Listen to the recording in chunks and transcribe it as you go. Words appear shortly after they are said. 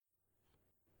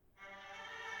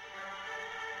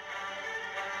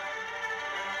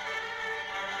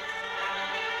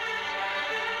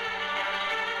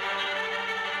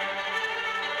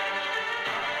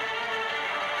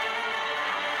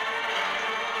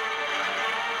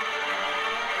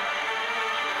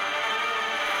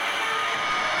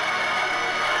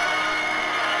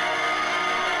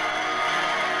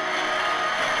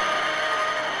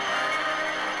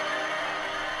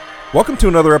Welcome to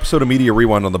another episode of Media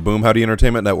Rewind on the Boom Howdy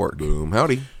Entertainment Network. Boom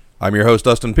howdy. I'm your host,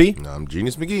 Dustin P. I'm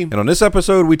Genius McGee. And on this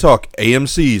episode, we talk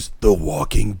AMC's The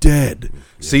Walking Dead,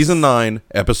 Season 9,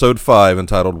 Episode 5,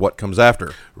 entitled What Comes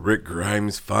After. Rick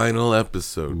Grimes' final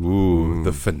episode. Ooh,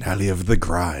 the finale of the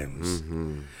Grimes.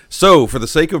 So, for the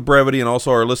sake of brevity and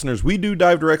also our listeners, we do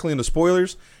dive directly into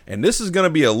spoilers, and this is going to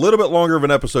be a little bit longer of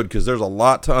an episode because there's a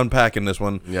lot to unpack in this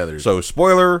one. Yeah, there's. So,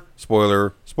 spoiler.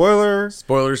 Spoiler,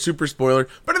 super spoiler.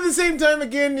 But at the same time,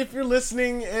 again, if you're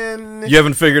listening and You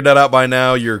haven't figured that out by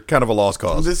now, you're kind of a lost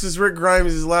cause. this is Rick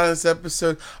Grimes' last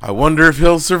episode, I wonder if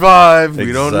he'll survive.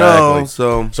 We don't know.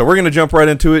 Exactly. So we're going to jump right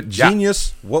into it.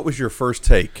 Genius, what was your first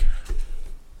take?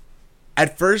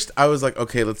 At first, I was like,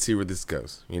 okay, let's see where this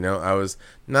goes. You know, I was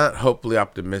not hopefully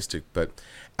optimistic, but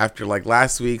after like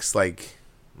last week's like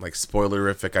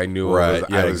spoilerific, I knew Right, what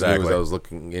yeah, I exactly. was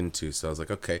looking into. So I was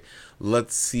like, okay,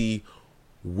 let's see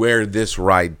where this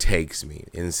ride takes me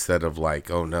instead of like,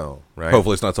 oh no, right?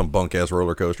 Hopefully it's not some bunk-ass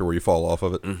roller coaster where you fall off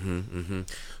of it.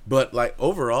 But like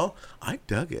overall, I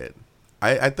dug it.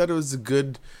 I thought it was a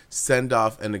good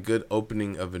send-off and a good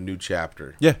opening of a new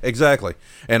chapter. Yeah, exactly.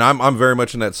 And I'm very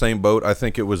much in that same boat. I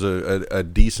think it was a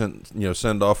decent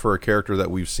send-off for a character that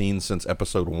we've seen since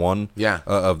episode 1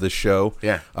 of this show.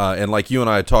 Yeah. And like you and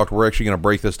I had talked, we're actually going to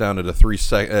break this down into three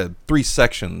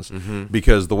sections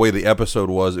because the way the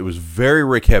episode was, it was very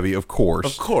Rick heavy, of course.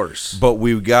 Of course. But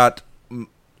we got,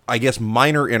 I guess,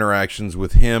 minor interactions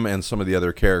with him and some of the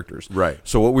other characters. Right.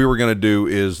 So what we were going to do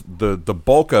is the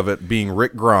bulk of it being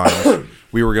Rick Grimes.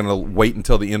 We were going to wait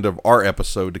until the end of our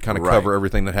episode to kind of cover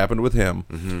everything that happened with him.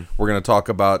 We're going to talk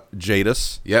about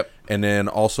Jadis. Yep. And then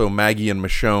also Maggie and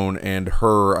Michonne and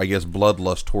her, I guess,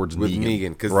 bloodlust towards With Negan. Negan,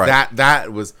 because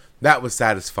that was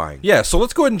satisfying. Yeah, so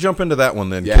let's go ahead and jump into that one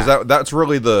then, because that's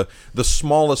really the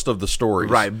smallest of the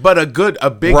stories. Right, but a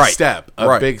big step.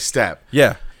 A big step.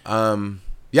 Yeah.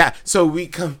 Yeah, so we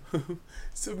come.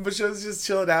 So Michonne's just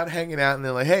chilling out, hanging out, and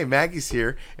they're like, "Hey, Maggie's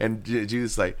here," and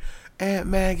Judith's like, "Aunt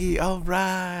Maggie, all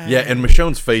right." Yeah, and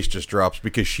Michonne's face just drops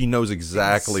because she knows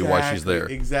exactly why she's there.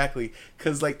 Exactly,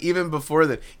 because like even before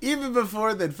that,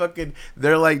 fucking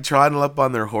they're like trotting up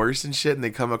on their horse and shit, and they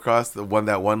come across that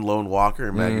one lone walker,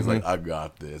 and Maggie's like, "I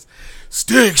got this,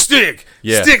 stick,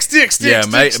 Yeah, stick." Yeah,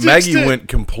 Maggie went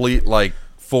complete like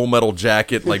Full Metal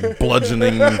Jacket, like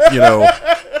bludgeoning.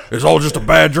 It's all just a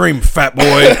bad dream, fat boy.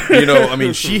 I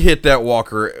mean, she hit that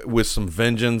walker with some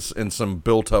vengeance and some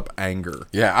built-up anger.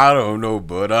 Yeah, I don't know,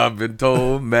 but I've been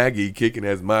told Maggie kicking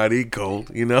ass mighty cold,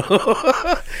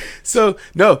 So,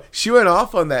 no, she went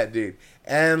off on that dude.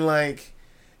 And, like,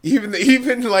 even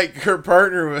like, her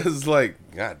partner was like,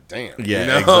 God damn.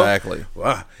 Yeah, exactly.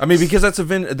 Wow. I mean, because that's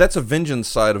a vengeance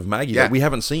side of Maggie that we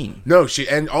haven't seen. No,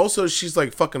 she's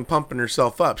like fucking pumping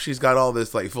herself up. She's got all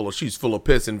this like she's full of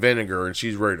piss and vinegar, and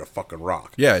she's ready to fucking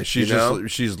rock. Yeah,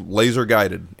 she's laser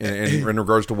guided in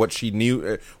regards to what she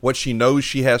knew, what she knows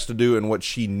she has to do, and what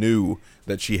she knew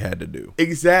that she had to do.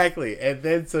 Exactly. And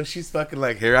then so she's fucking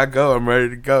like, here I go, I'm ready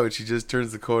to go. And she just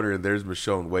turns the corner, and there's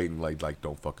Michonne waiting, like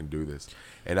don't fucking do this.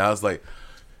 And I was like,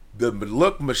 the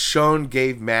look Michonne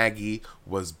gave Maggie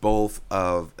was both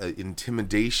of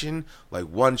intimidation. Like,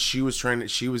 one, she was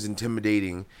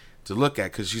intimidating to look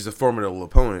at because she's a formidable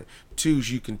opponent. Two,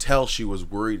 you can tell she was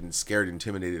worried and scared,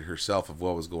 intimidated herself of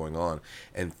what was going on.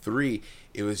 And three,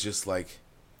 it was just like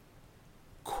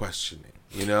questioning.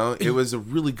 It was a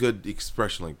really good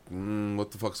expression, like,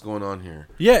 what the fuck's going on here?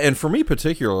 Yeah, and for me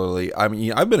particularly, I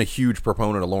mean, I've been a huge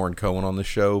proponent of Lauren Cohen on the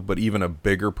show, but even a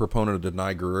bigger proponent of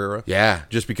Denai Guerrera. Yeah.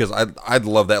 Just because I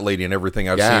love that lady and everything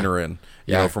I've seen her in.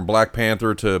 From Black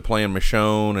Panther to playing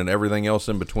Michonne and everything else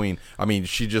in between. I mean,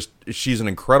 she's an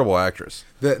incredible actress.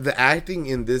 The acting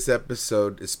in this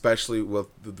episode, especially with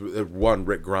one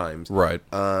Rick Grimes, right,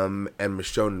 and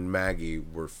Michonne and Maggie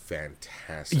were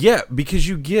fantastic. Yeah, because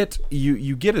you get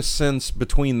a sense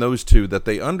between those two that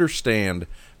they understand,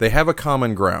 they have a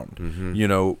common ground.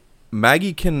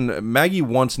 Maggie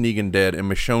wants Negan dead,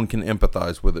 and Michonne can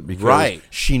empathize with it because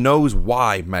she knows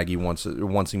why Maggie wants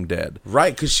him dead.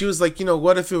 Right, because she was like,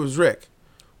 what if it was Rick?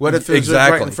 What if it was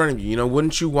Rick right in front of you?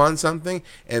 Wouldn't you want something?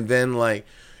 And then like,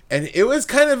 and it was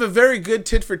kind of a very good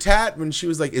tit for tat when she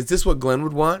was like, "Is this what Glenn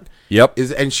would want?" Yep.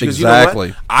 And she goes, "You know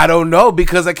what? I don't know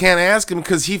because I can't ask him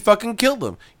because he fucking killed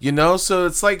him." So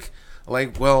it's like,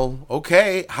 well,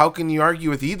 okay, how can you argue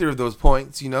with either of those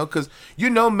points, because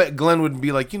Glenn would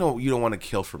be like, you don't want to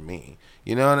kill for me,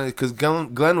 because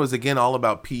Glenn was, again, all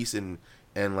about peace and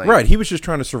like... Right, he was just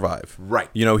trying to survive. Right.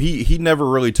 He never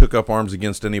really took up arms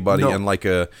against anybody in like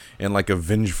a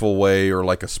vengeful way or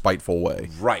like a spiteful way.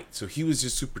 Right, so he was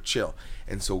just super chill.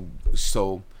 And so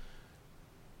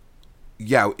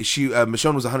yeah,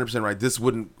 Michonne was 100% right. This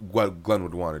wouldn't what Glenn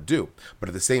would want to do. But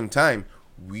at the same time,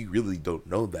 we really don't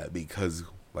know that because,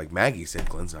 like Maggie said,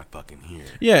 Glenn's not fucking here.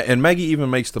 Yeah, and Maggie even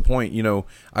makes the point,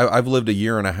 I've lived a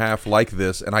year and a half like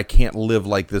this, and I can't live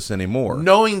like this anymore.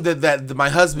 Knowing that my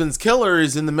husband's killer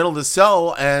is in the middle of the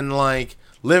cell and, like,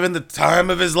 living the time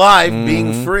of his life,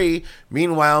 being free.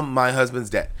 Meanwhile, my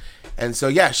husband's dead. And so,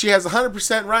 yeah, she has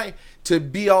 100% right to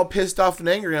be all pissed off and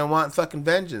angry and want fucking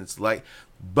vengeance. Like,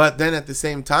 but then at the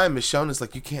same time, Michonne is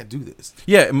like, you can't do this.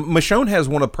 Yeah, Michonne has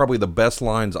one of probably the best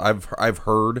lines I've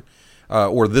heard,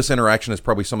 or this interaction is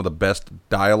probably some of the best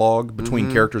dialogue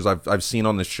between characters I've seen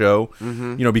on this show.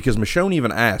 Because Michonne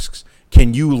even asks,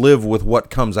 "Can you live with what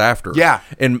comes after?" Yeah,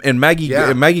 and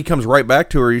Maggie comes right back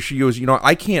to her. She goes,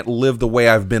 "I can't live the way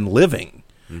I've been living."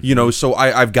 So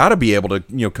I've got to be able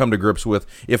to come to grips with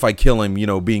if I kill him,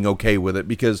 being okay with it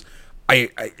because. I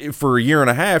for a year and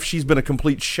a half, she's been a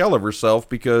complete shell of herself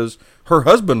because her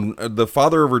husband, the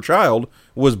father of her child,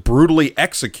 was brutally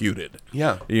executed.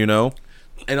 Yeah.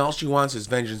 And all she wants is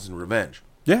vengeance and revenge.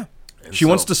 Yeah. She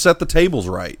wants to set the tables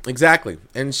right. Exactly.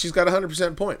 And she's got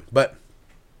 100% point. But,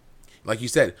 like you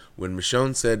said, when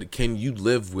Michonne said, "Can you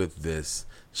live with this?"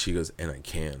 She goes, "And I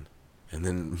can." And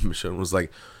then Michonne was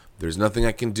like, "There's nothing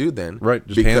I can do then." Right.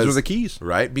 Just hands her the keys.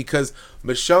 Right. Because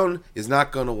Michonne is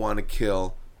not going to want to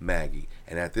kill Maggie,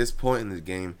 and at this point in the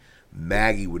game,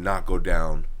 Maggie would not go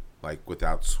down like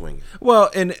without swinging. Well,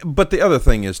 but the other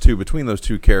thing is too, between those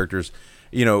two characters,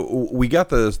 we got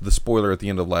the spoiler at the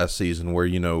end of last season where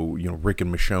Rick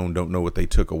and Michonne don't know what they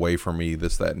took away from me,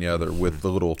 this, that, and the other with the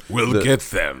little get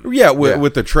them. Yeah,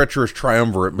 with the treacherous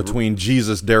triumvirate between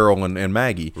Jesus, Daryl, and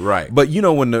Maggie. Right. But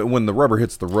when the rubber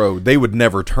hits the road, they would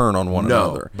never turn on one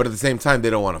another. But at the same time, they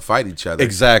don't want to fight each other.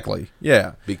 Exactly.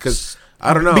 Yeah. Because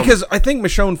I don't know. Because I think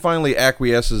Michonne finally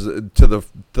acquiesces to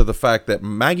the fact that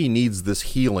Maggie needs this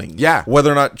healing. Yeah.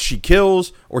 Whether or not she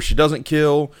kills or she doesn't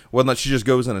kill, whether or not she just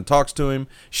goes in and talks to him,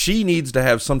 she needs to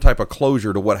have some type of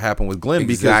closure to what happened with Glenn.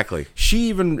 Exactly.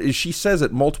 Because she says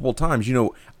it multiple times.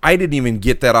 I didn't even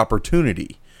get that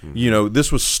opportunity.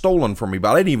 This was stolen from me,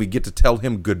 but I didn't even get to tell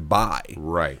him goodbye.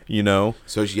 Right.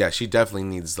 So yeah, she definitely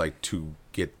needs to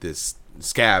get this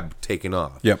scab taken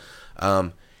off. Yep.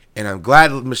 And I'm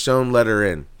glad Michonne let her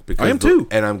in. I am too.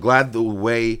 And I'm glad the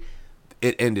way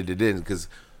it ended because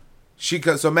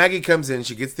so Maggie comes in,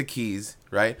 she gets the keys,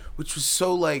 right? Which was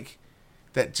so like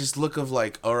that just look of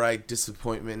like, all right,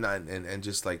 disappointment and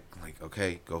just like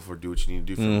okay, go for it, do what you need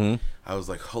to do for me. I was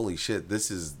like, holy shit,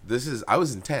 this is I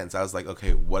was intense. I was like,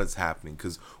 okay, what is happening?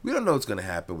 Because we don't know what's gonna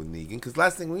happen with Negan. Because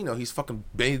last thing we know, he's fucking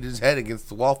banged his head against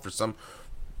the wall for some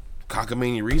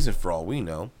cockamamie reason, for all we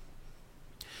know.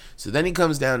 So then he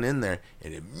comes down in there,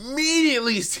 and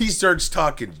immediately he starts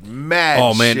talking mad shit.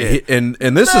 Oh man,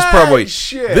 and this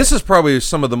is probably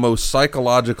some of the most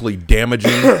psychologically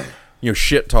damaging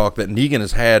shit talk that Negan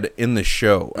has had in the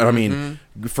show. And I mean,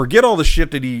 forget all the shit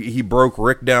that he broke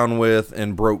Rick down with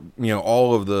and broke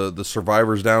all of the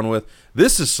survivors down with.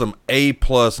 This is some A+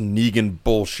 Negan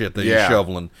bullshit that he's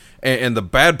shoveling. And the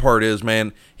bad part is,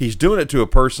 man, he's doing it to a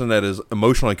person that is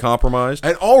emotionally compromised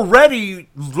and already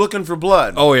looking for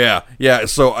blood. Oh yeah.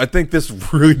 So I think this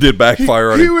really did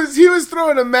backfire on him. He was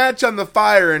throwing a match on the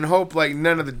fire and hope like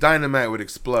none of the dynamite would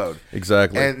explode.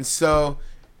 Exactly. And so.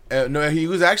 No, he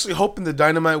was actually hoping the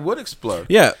dynamite would explode.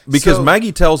 Yeah, because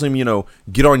Maggie tells him,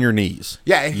 get on your knees.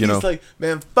 Yeah, and he's like,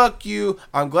 man, fuck you.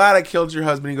 I'm glad I killed your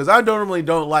husband. He goes, I normally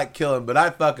don't like killing, but I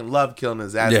fucking love killing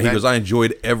his ass. Yeah, he goes, I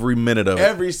enjoyed every minute of it.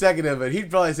 Every second of it. He'd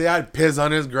probably say, I'd piss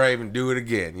on his grave and do it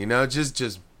again.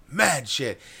 Just mad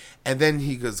shit. And then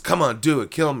he goes, come on, do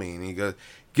it, kill me. And he goes,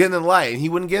 get in the light. And he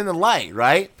wouldn't get in the light,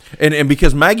 right? And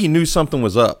because Maggie knew something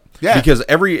was up. Yeah. Because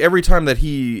every time that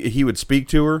he would speak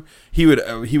to her, he would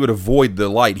avoid the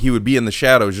light. He would be in the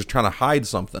shadows, just trying to hide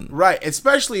something. Right.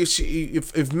 Especially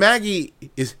if Maggie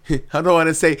is, I don't want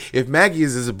to say if Maggie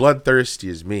is as bloodthirsty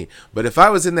as me, but if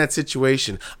I was in that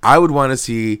situation, I would want to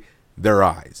see their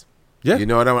eyes. Yeah. You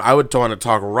know what I would want to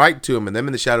talk right to him, and them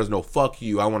in the shadows. No, fuck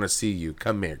you. I want to see you.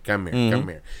 Come here. Come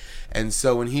here. And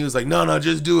so when he was like, no,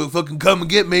 just do it. Fucking come and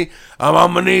get me. I'm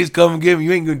on my knees. Come and get me.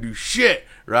 You ain't gonna do shit.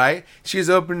 Right? She's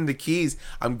opening the keys.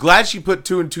 I'm glad she put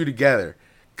 2 and 2 together.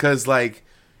 Because, like,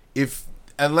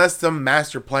 unless some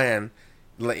master plan,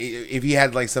 like, if he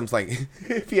had, like,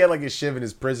 if he had, like, a shiv in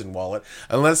his prison wallet,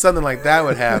 unless something like that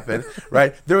would happen,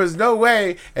 right? There was no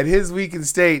way, at his weakened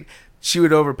state, she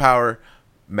would overpower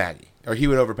Maggie. Or he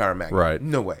would overpower Maggie. Right.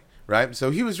 No way. right?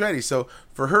 So he was ready. So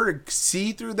for her to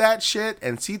see through that shit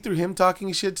and see through him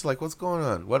talking shit, it's like, what's going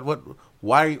on?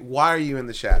 Why are you in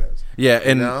the shadows? Yeah,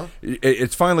 and You know?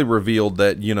 it's finally revealed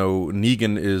that,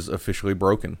 Negan is officially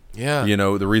broken. Yeah.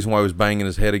 The reason why he was banging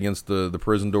his head against the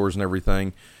prison doors and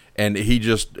everything. And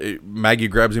Maggie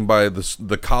grabs him by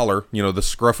the collar, the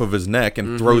scruff of his neck,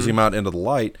 and throws him out into the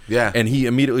light. Yeah. And he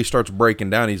immediately starts breaking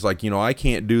down. He's like, I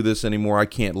can't do this anymore. I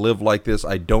can't live like this.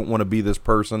 I don't want to be this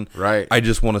person. Right. I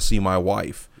just want to see my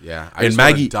wife. Yeah. And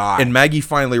Maggie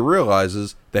finally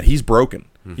realizes that he's broken.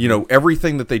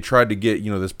 Everything that they tried to get,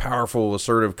 this powerful,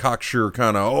 assertive, cocksure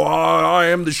kind of, I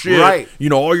am the shit. Right.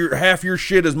 Half your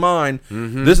shit is mine.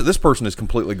 This person is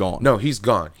completely gone. No, he's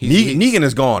gone. Negan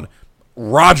is gone.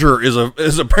 Roger is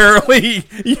apparently,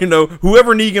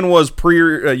 whoever Negan was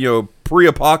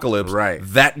pre-apocalypse. Right.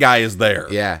 That guy is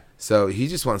there. Yeah. So he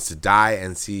just wants to die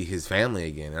and see his family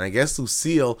again. And I guess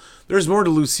Lucille, there's more to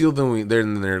Lucille than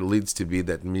there leads to be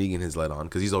that Negan has let on,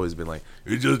 because he's always been like,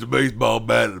 it's just a baseball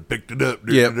bat and picked it up.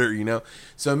 Yeah.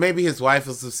 So maybe his wife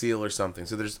is Lucille or something.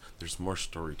 So there's more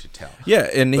story to tell. Yeah,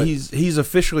 and he's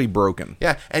officially broken.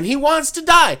 Yeah, and he wants to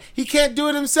die. He can't do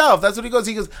it himself. That's what he goes.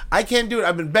 He goes, I can't do it.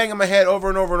 I've been banging my head over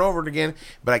and over and over again,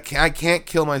 but I can't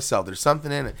kill myself. There's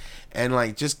something in it. And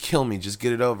just kill me, just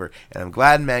get it over. And I'm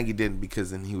glad Maggie didn't,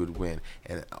 because then he would win.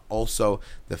 And also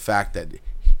the fact that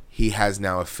he has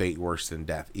now a fate worse than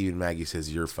death. Even Maggie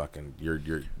says, you're.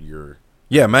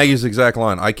 Yeah, Maggie's exact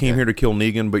line. I came here to kill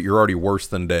Negan, but you're already worse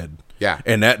than dead. Yeah.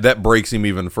 And that breaks him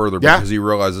even further, because he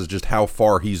realizes just how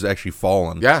far he's actually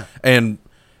fallen. Yeah. And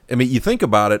I mean, you think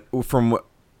about it,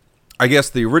 I guess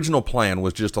the original plan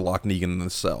was just to lock Negan in the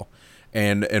cell.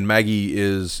 And Maggie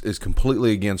is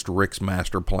completely against Rick's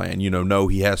master plan. No,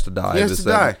 he has to die. He has to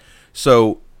die.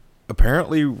 So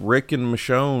apparently Rick and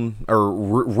Michonne, or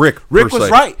Rick was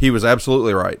right. He was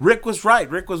absolutely right. Rick was right.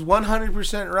 Rick was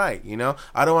 100% right.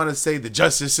 I don't want to say the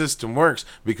justice system works,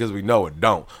 because we know it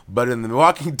don't. But in The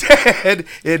Walking Dead,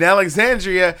 in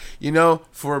Alexandria,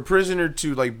 for a prisoner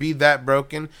to be that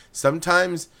broken,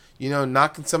 sometimes,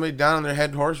 knocking somebody down on their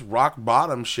head horse, rock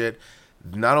bottom shit,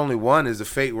 not only one is a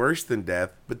fate worse than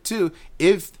death, but two,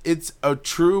 if it's a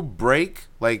true break,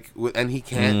 and he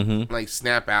can't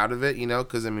snap out of it,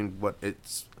 because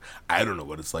I don't know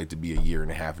what it's like to be 1.5 years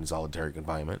in solitary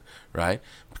confinement, right?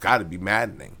 Got to be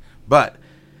maddening, but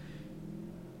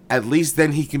at least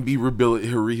then he can be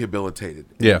rehabilitated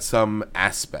in some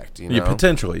aspect, Yeah,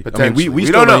 potentially. Potentially. I mean, we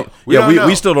still don't know.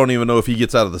 We still don't even know if he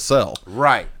gets out of the cell.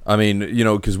 Right. I mean,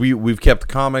 because we've kept the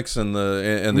comics and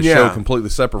the show completely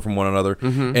separate from one another,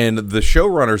 and the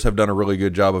showrunners have done a really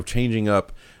good job of changing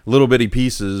up little bitty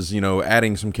pieces,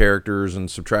 adding some characters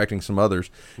and subtracting some others,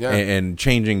 and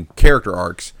changing character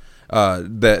arcs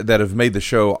that have made the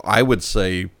show, I would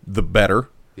say, the better.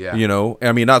 Yeah.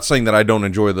 I mean, not saying that I don't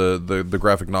enjoy the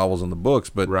graphic novels and the books,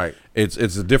 but it's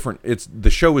the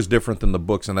show is different than the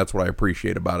books, and that's what I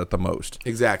appreciate about it the most.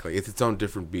 Exactly. It's its own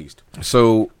different beast.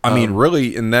 So, I mean,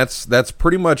 really, and that's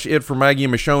pretty much it for Maggie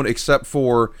and Michonne, except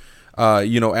for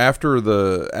after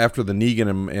the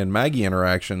Negan and Maggie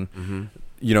interaction,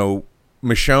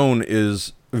 Michonne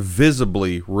is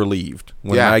visibly relieved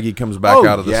when Maggie comes back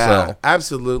out of the cell.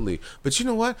 Absolutely. But you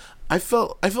know what? I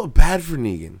felt bad for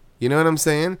Negan. You know what I'm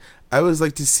saying? I was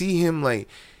to see him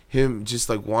him just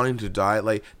wanting to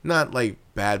die, not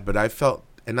bad, but I felt,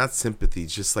 and not sympathy,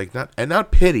 just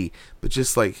not pity, but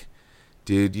just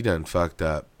dude, you done fucked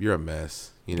up. You're a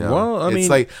mess. Well,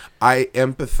 I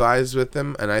empathize with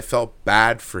him, and I felt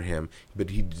bad for him,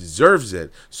 but he deserves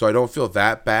it, so I don't feel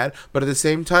that bad. But at the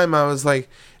same time, I was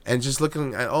and just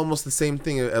looking at almost the same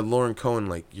thing at Lauren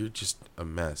Cohen, you're just a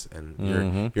mess,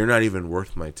 and you're not even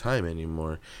worth my time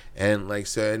anymore. And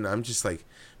and I'm just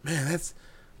man,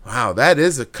 wow, that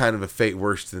is a kind of a fate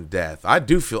worse than death. I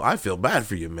feel bad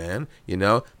for you, man.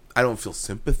 I don't feel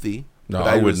sympathy. No,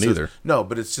 I wouldn't either. No,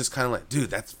 but it's just kind of dude,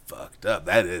 that's fucked up.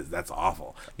 That's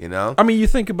awful. I mean, you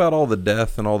think about all the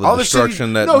death and all the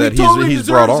destruction that he's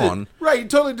brought on. Right, he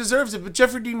totally deserves it. But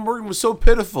Jeffrey Dean Morgan was so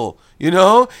pitiful. It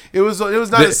was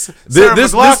not Sarah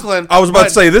McLachlan. I was about to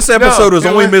say this episode was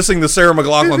only missing the Sarah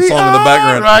McLachlan song in the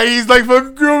background. Right, he's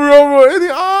fucking girl me over in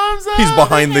the arms. He's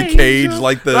behind the cage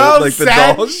like the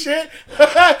dog. Shit.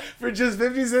 For just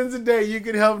 50 cents a day, you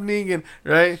can help Negan.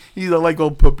 Right, he's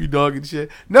old puppy dog and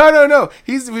shit. No.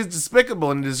 He's despicable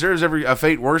and deserves a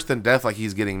fate worse than death like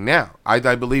he's getting now. I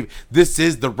believe this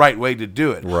is the right way to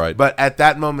do it. Right. But at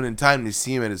that moment in time, to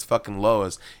see him at his fucking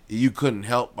lowest, you couldn't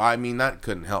help. I mean, not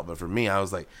couldn't help, but for me, I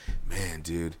was man,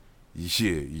 dude,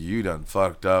 you done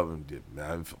fucked up, and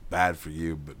I feel bad for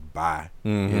you, but bye.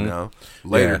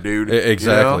 Later, dude.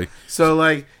 Exactly.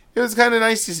 So It was kind of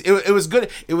nice to see. It was good.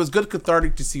 It was good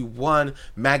cathartic to see, one,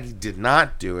 Maggie did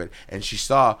not do it, and she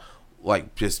saw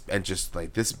just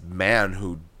like this man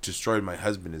who destroyed my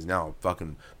husband is now a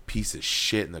fucking piece of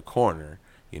shit in the corner.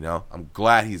 You know, I'm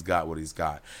glad he's got what he's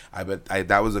got. I bet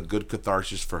that was a good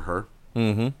catharsis for her,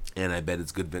 and I bet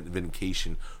it's good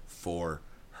vindication for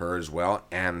her as well,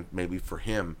 and maybe for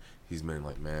him. He's been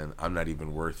like, man, I'm not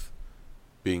even worth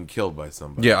being killed by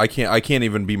somebody. Yeah, I can't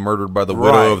even be murdered by the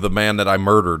widow of the man that I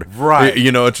murdered. Right.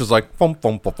 You know, it's just like boom,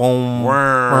 boom, boom,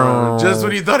 boom. Just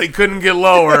when he thought he couldn't get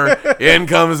lower, in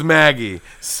comes Maggie.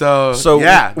 So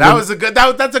yeah, that's a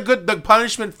good. The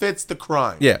punishment fits the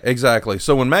crime. Yeah, exactly.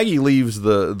 So when Maggie leaves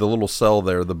the little cell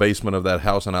there, the basement of that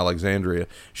house in Alexandria,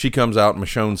 she comes out and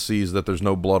Michonne sees that there's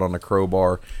no blood on the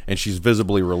crowbar, and she's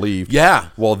visibly relieved. Yeah.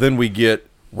 Well, then we get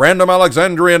Random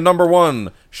Alexandrian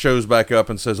 #1 shows back up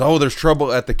and says, "Oh, there's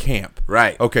trouble at the camp."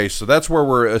 Right. Okay, so that's where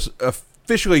we're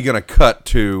officially going to cut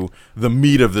to the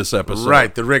meat of this episode.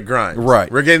 Right, the Rick Grimes.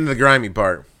 Right. We're getting to the grimy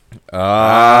part.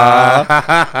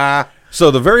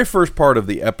 So the very first part of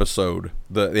the episode,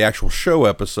 the actual show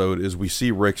episode, is we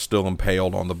see Rick still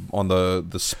impaled on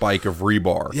the spike of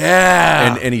rebar.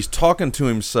 Yeah. And he's talking to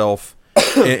himself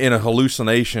in a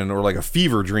hallucination or like a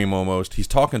fever dream almost. He's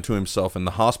talking to himself in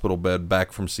the hospital bed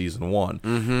back from season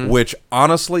 1, which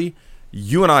honestly,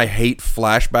 you and I hate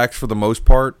flashbacks for the most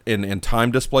part in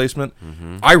time displacement.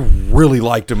 I really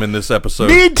liked him in this episode.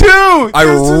 Me too. I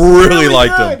really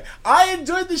liked him. I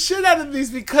enjoyed the shit out of these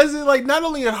because it not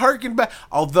only it harkened back,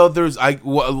 although I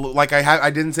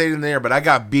didn't say it in there, but I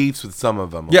got beefs with some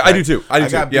of them. Yeah, I do too. I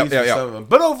got beefs with some of them.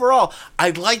 But overall, I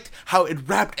liked how it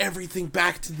wrapped everything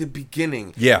back to the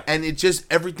beginning. Yeah, and it just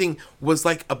everything was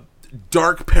like a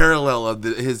dark parallel of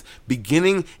his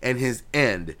beginning and his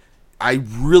end. I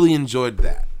really enjoyed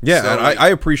that. Yeah, so, and I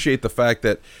appreciate the fact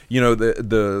that, you know,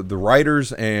 the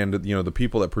writers and, you know, the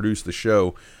people that produce the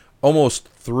show almost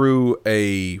threw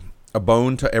a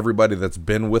bone to everybody that's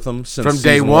been with them since from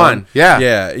day season one. Yeah,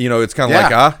 yeah. You know, it's kind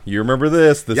of like, you remember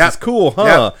this? This is cool,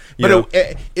 huh? Yeah.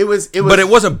 But it was. But it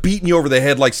wasn't beating you over the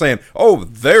head like saying, "Oh,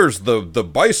 there's the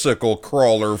bicycle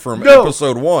crawler from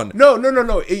episode 1." No.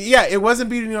 It wasn't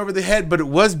beating you over the head, but it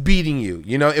was beating you.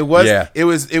 You know, it was. Yeah. It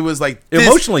was like this.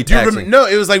 Emotionally taxing.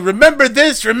 It was like remember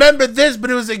this, but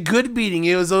it was a good beating.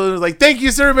 It was like, thank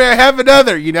you, sir. May I have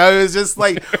another? You know, it was just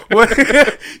like, what,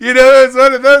 you know, it's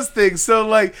one of those things. So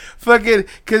like. Fucking,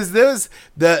 because there's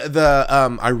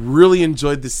I really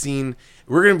enjoyed the scene.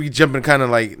 We're gonna be jumping kind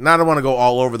of like, not I want to go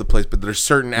all over the place, but there's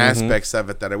certain aspects of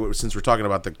it that since we're talking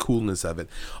about the coolness of it.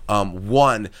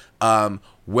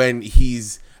 When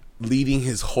he's leading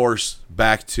his horse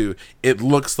back to, it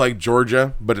looks like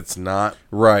Georgia, but it's not.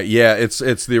 Right, yeah, it's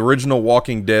the original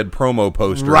Walking Dead promo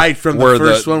poster. Right, from the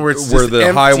first one where it's where the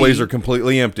empty. highways are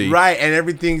completely empty. Right, and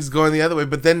everything's going the other way.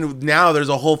 But then now there's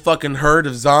a whole fucking herd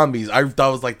of zombies. I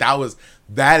thought was like,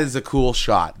 that is a cool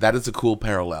shot. That is a cool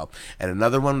parallel. And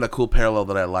another one, the cool parallel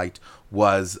that I liked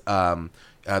was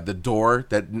the door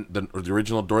the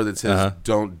original door that says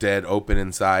 "Don't Dead" open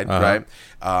inside, right?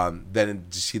 Then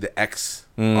you see the X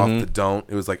off the don't.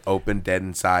 It was like open dead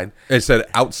inside. It said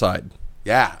outside.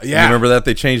 Yeah. You remember that?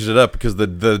 They changed it up because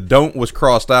the don't was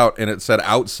crossed out and it said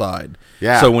outside.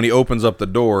 Yeah. So when he opens up the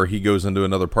door, he goes into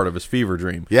another part of his fever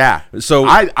dream. Yeah. So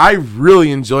I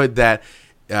really enjoyed that.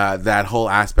 That whole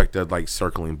aspect of like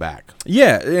circling back.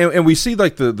 Yeah, and we see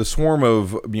like the swarm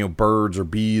of, you know, birds or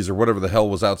bees or whatever the hell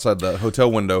was outside the hotel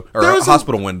window or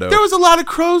hospital window. There was a lot of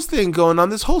crows thing going on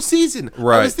this whole season.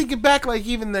 Right. I was thinking back, like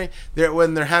even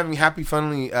when they're having Happy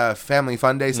Family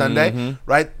Fun Day Sunday,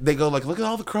 right? They go like, look at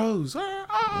all the crows,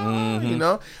 you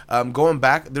know. Going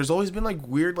back, there's always been like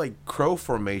weird like crow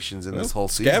formations in this whole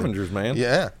season. Scavengers, man.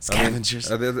 Yeah, scavengers.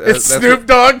 If Snoop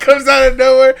Dogg comes out of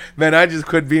nowhere, man, I just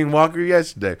quit being Walker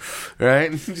yesterday.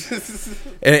 Right.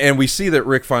 and we see that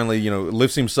Rick finally, you know,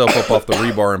 lifts himself up off the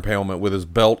rebar impalement with his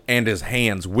belt and his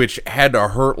hands, which had to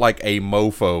hurt like a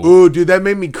mofo. Ooh, dude, that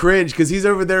made me cringe because he's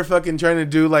over there fucking trying to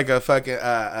do like a fucking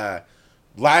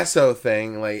lasso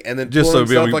thing, like, and then just pull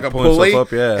himself like a pulley.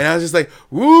 Up, yeah. And I was just like,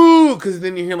 woo, because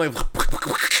then you hear like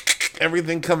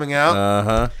everything coming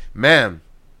out. Man,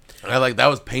 that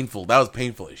was painful. That was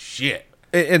painful as shit.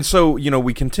 And so, you know,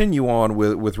 we continue on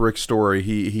with Rick's story.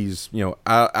 He's, you know,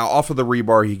 off of the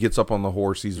rebar. He gets up on the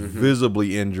horse. He's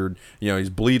visibly injured. You know, he's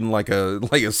bleeding like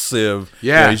a sieve.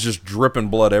 Yeah. You know, he's just dripping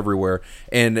blood everywhere.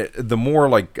 And the more,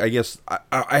 like, I guess,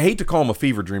 I hate to call him a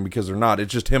fever dream because they're not.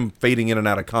 It's just him fading in and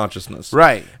out of consciousness.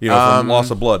 Right. You know, from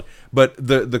loss of blood. But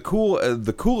the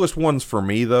coolest ones for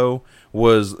me, though,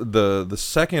 was the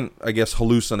second, I guess,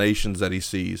 hallucinations that he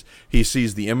sees. He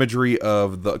sees the imagery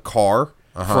of the car.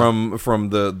 From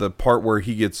the part where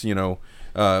he gets, you know,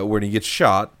 when he gets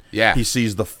shot. Yeah. He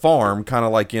sees the farm kind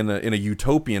of like in a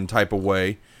utopian type of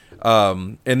way.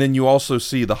 And then you also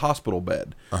see the hospital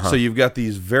bed. So you've got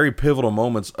these very pivotal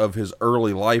moments of his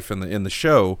early life in the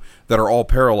show that are all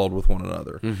paralleled with one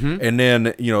another. And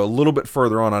then, you know, a little bit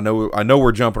further on, I know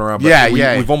we're jumping around, but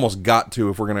we've almost got to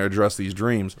if we're going to address these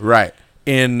dreams. Right.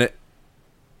 And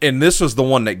this was the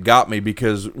one that got me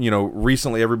because, you know,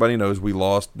 recently everybody knows we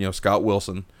lost, you know, Scott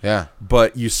Wilson. Yeah.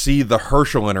 But you see the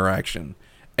Herschel interaction,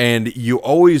 and you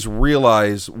always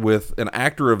realize with an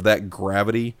actor of that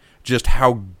gravity just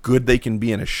how good they can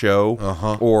be in a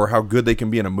show or how good they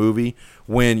can be in a movie.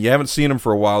 When you haven't seen him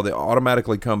for a while, they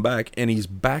automatically come back, and he's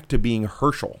back to being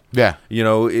Herschel. Yeah. You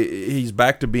know, he's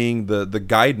back to being the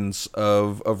guidance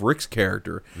of Rick's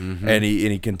character. And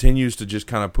he continues to just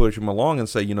kind of push him along and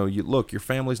say, you know, look, your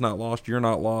family's not lost. You're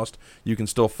not lost. You can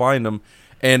still find them.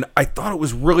 And I thought it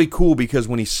was really cool because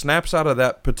when he snaps out of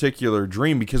that particular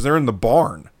dream, because they're in the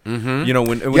barn, you know,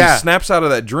 when he snaps out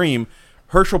of that dream,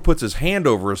 Herschel puts his hand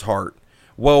over his heart.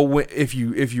 Well, if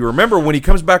you remember, when he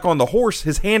comes back on the horse,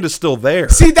 his hand is still there.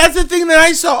 See, that's the thing that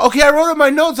I saw. Okay, I wrote in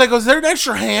my notes. I go, is there an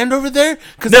extra hand over there?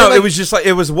 No, it was just like,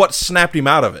 it was what snapped him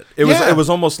out of it. It was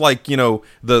almost like, you know,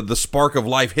 the spark of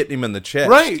life hitting him in the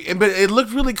chest. Right, but it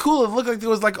looked really cool. It looked like there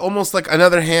was like almost like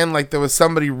another hand, like there was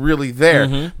somebody really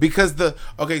there. Because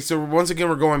so once again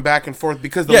we're going back and forth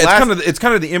because it's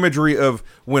kind of the imagery of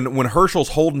when Herschel's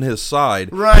holding his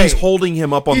side, right. He's holding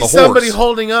him up on the horse. Somebody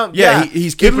holding up. Yeah,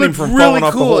 he's keeping him from falling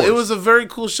off the horse. It was a very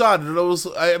cool shot. It was,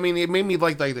 I mean, it made me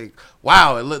like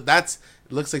wow. It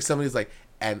looks like somebody's like,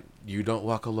 and you don't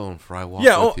walk alone, for I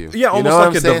walk with you. Yeah, almost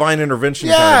like a divine intervention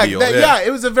kind of deal.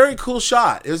 It was a very cool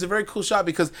shot. It was a very cool shot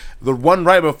because the one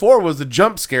right before was the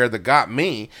jump scare that got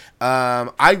me.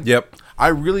 I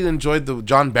really enjoyed the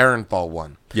John Barenthal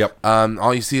one. Yep.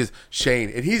 All you see is Shane,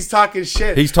 and he's talking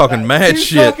shit. He's talking mad shit.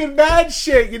 He's talking mad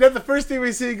shit. You know, the first thing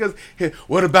we see, he goes, hey,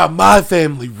 "What about my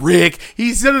family, Rick?"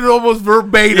 He said it almost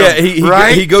verbatim. Yeah,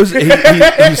 right? He goes.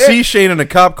 He sees Shane in a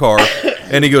cop car,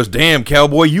 and he goes, "Damn,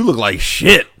 cowboy, you look like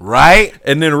shit." Right?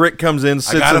 And then Rick comes in,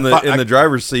 sits in the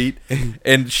driver's seat,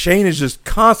 and Shane is just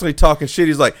constantly talking shit.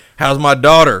 He's like, "How's my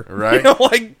daughter?" Right? You know,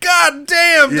 like, God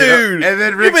damn, dude. And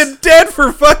then you've been dead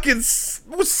for fucking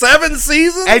 7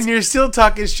 seasons, and you're still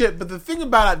talking shit. But the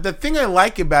thing I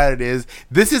like about it is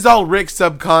this is all Rick's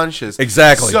subconscious.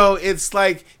 Exactly. So it's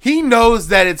like he knows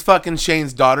that it's fucking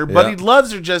Shane's daughter, but he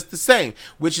loves her just the same,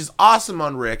 which is awesome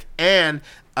on Rick. And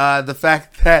the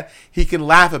fact that he can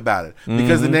laugh about it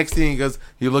because the next thing he goes,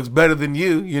 he looks better than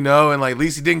you know, and like at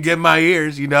least he didn't get my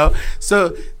ears, you know.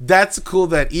 So that's cool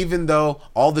that even though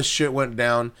all the shit went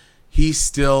down, he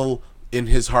still in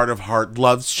his heart of heart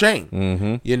loves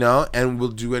Shane, you know, and will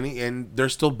do and they're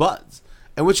still buds,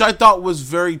 and which I thought was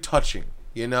very touching,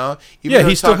 you know. Even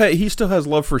he still has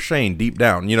love for Shane deep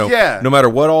down, you know. Yeah. No matter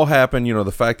what all happened, you know,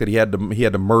 the fact that he had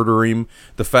to murder him,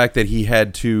 the fact that he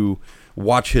had to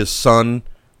watch his son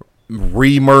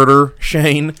re-murder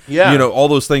Shane, you know, all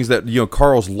those things that, you know,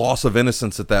 Carl's loss of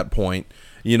innocence at that point.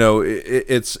 You know,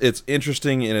 it's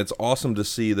interesting and it's awesome to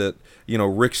see that, you know,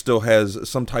 Rick still has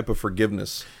some type of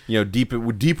forgiveness, you know, deep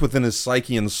within his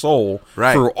psyche and soul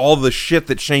for all the shit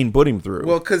that Shane put him through.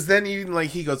 Well, because then even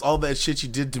like he goes, all that shit you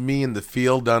did to me in the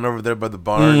field down over there by the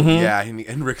barn. Yeah,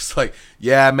 and Rick's like,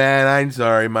 yeah, man, I'm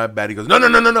sorry, my bad. He goes,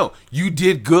 no, you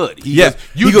did good. He goes,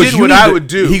 you did what I would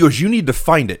do. He goes, you need to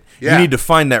find it. Yeah. You need to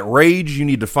find that rage. You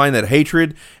need to find that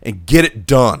hatred and get it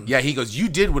done. Yeah, he goes, you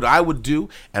did what I would do,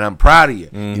 and I'm proud of you.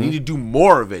 You need to do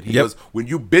more of it. He goes, when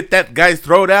you bit that guy's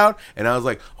throat out, and I was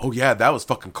like, oh yeah, that was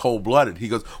fucking cold blooded. He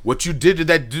goes, what you did to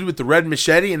that dude with the red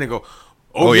machete, and they go,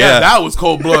 oh yeah, that was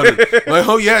cold blooded. Like,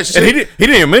 oh yeah, shit. And he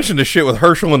didn't even mention the shit with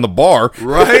Herschel in the bar,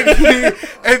 right?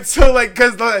 And so like,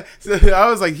 cause I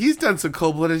was like, he's done some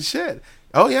cold blooded shit.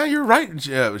 Oh yeah, you're right,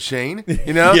 Shane.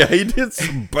 You know, yeah, he did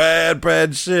some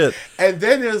bad shit. And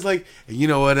then it was like, you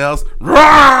know what else?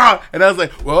 Rah! And I was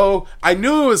like, whoa! I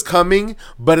knew it was coming,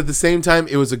 but at the same time,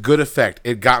 it was a good effect.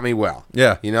 It got me well.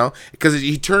 Yeah, you know, because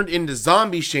he turned into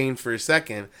zombie Shane for a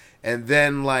second, and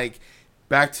then like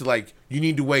back to like, you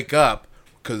need to wake up.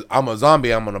 Because I'm a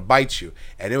zombie, I'm going to bite you.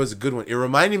 And it was a good one. It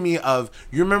reminded me of,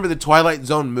 you remember the Twilight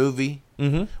Zone movie?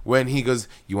 When he goes,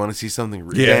 you want to see something you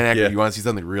want to see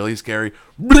something really scary?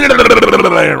 He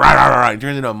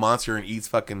turns into a monster and eats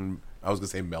fucking, I was going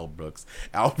to say Mel Brooks.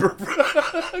 Albert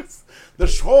Brooks. The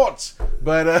Schwartz.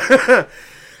 But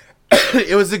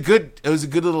it was a good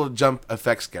little jump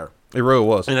effect scare. It really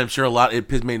was. And I'm sure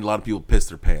it made a lot of people piss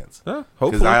their pants. Yeah,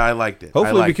 Because hopefully. I liked it.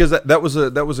 Hopefully, because that was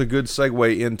a good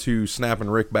segue into snapping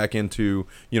Rick back into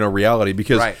reality.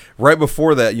 Because right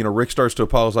before that, Rick starts to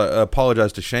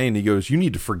apologize to Shane. He goes, "You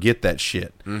need to forget that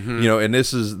shit." Mm-hmm. And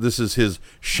this is his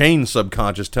Shane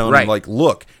subconscious telling him, like,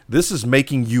 "Look, this is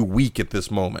making you weak at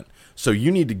this moment. So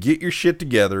you need to get your shit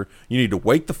together. You need to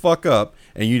wake the fuck up,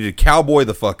 and you need to cowboy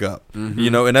the fuck up."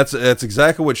 Mm-hmm. And that's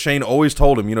exactly what Shane always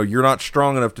told him. You're not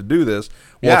strong enough to do this.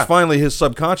 Well, it's finally his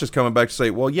subconscious coming back to say,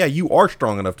 well, yeah, you are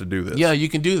strong enough to do this. Yeah, you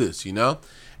can do this, And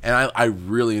I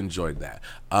really enjoyed that.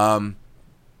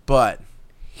 But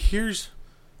here's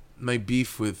my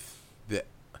beef with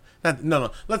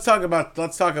No. Let's talk about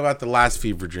the last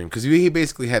fever dream, because he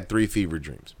basically had 3 fever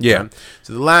dreams. Yeah. Right?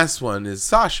 So the last one is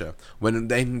Sasha.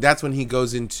 That's when he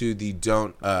goes into the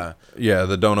don't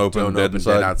open dead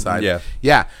outside. Yeah.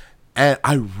 Yeah. And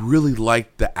I really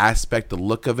liked the aspect, the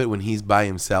look of it when he's by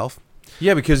himself.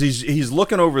 Yeah, because he's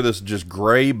looking over this just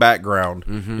gray background,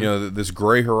 this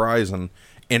gray horizon,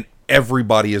 and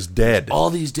everybody is dead. All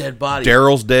these dead bodies.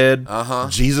 Daryl's dead. Uh-huh.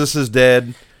 Jesus is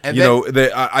dead. And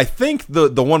I think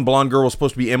the one blonde girl was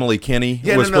supposed to be Emily Kinney.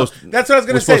 Yeah, That's what I was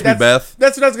gonna say. Supposed to be Beth.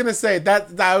 That's what I was gonna say.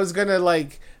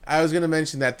 I was gonna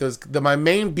mention that my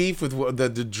main beef with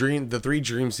the 3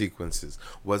 dream sequences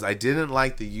was I didn't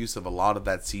like the use of a lot of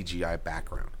that CGI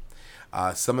background.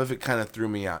 Some of it kind of threw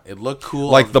me out. It looked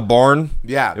cool, like the barn.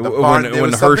 Yeah, the barn. There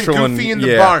was something Herschel goofy in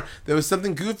the barn. There was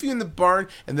something goofy in the barn,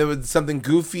 and there was something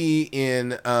goofy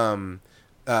in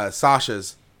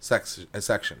Sasha's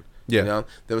section. Yeah.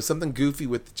 There was something goofy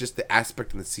with just the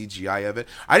aspect and the CGI of it.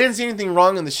 I didn't see anything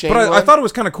wrong in the Shane one. I thought it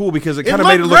was kind of cool because it kind of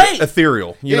made it look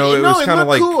ethereal. It was kind of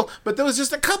like cool. But there was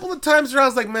just a couple of times where I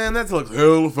was like, man, that looks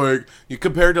hell fake. You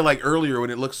compared to like earlier when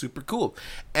it looked super cool.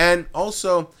 And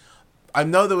also, I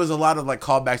know there was a lot of like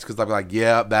callbacks because I'm like,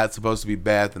 yeah, that's supposed to be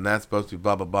Beth and that's supposed to be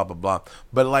blah blah blah blah blah.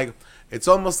 But like, it's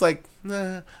almost like,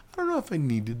 I don't know if I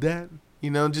needed that.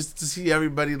 Just to see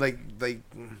everybody like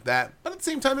that. But at the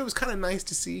same time, it was kind of nice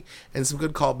to see, and some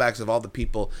good callbacks of all the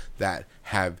people that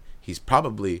he's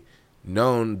probably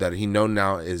known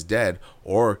now is dead,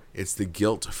 or it's the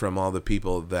guilt from all the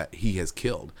people that he has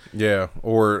killed. Yeah,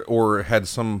 or had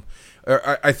some.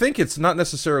 I think it's not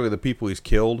necessarily the people he's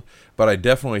killed, but I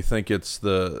definitely think it's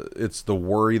the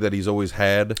worry that he's always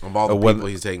had of all the people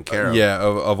he's taken care of. Yeah,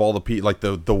 of all the people, like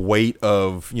the weight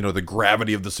of the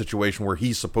gravity of the situation where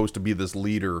he's supposed to be this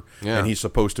leader and he's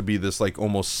supposed to be this like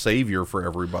almost savior for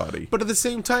everybody. But at the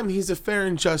same time, he's a fair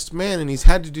and just man, and he's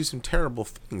had to do some terrible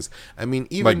things. I mean,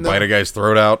 even bite a guy's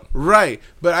throat out, right?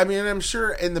 But I mean, I'm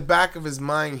sure in the back of his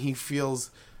mind, he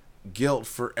feels guilt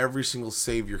for every single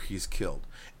savior he's killed.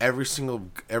 Every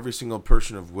single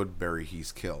person of Woodbury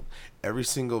he's killed. Every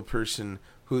single person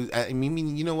who, I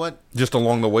mean, you know what? Just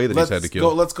along the way that he's had to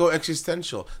kill. Let's go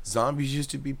existential. Zombies used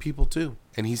to be people too,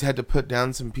 and he's had to put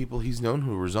down some people he's known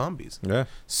who were zombies. Yeah.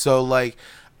 So like,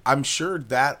 I'm sure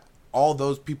that all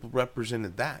those people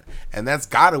represented that, and that's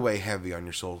got to weigh heavy on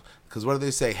your soul. Because what do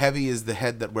they say? Heavy is the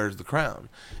head that wears the crown,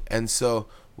 and so.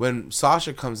 When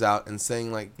Sasha comes out and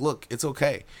saying like, look, it's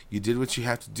okay. You did what you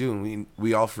have to do, and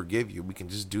we all forgive you. We can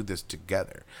just do this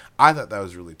together. I thought that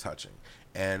was really touching.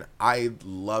 And I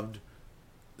loved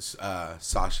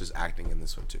Sasha's acting in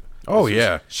this one, too. Oh,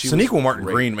 yeah. Sonequa Martin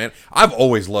Green, man. I've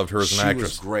always loved her as an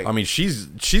actress. She was great. I mean, she's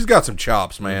got some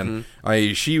chops, man.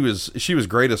 Mm-hmm. She was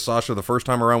great as Sasha the first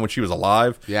time around when she was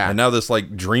alive. Yeah. And now this,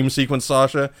 like, dream sequence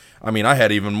Sasha, I mean, I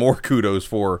had even more kudos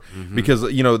for her because,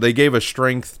 they gave us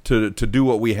strength to do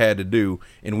what we had to do,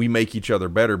 and we make each other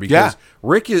better because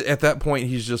Rick, at that point,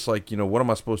 he's just like, what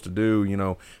am I supposed to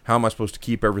do? How am I supposed to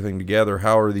keep everything together?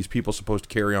 How are these people supposed to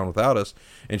carry on without us?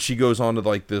 And she goes on to,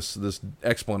 like, this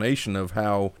explanation of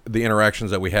how the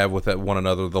interactions that we have with one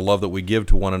another, the love that we give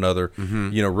to one another,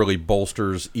 really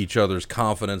bolsters each other's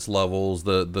confidence levels,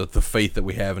 the faith that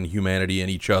we have in humanity and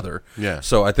each other. Yeah.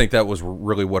 So I think that was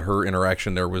really what her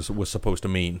interaction there was supposed to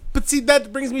mean. But see,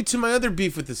 that brings me to my other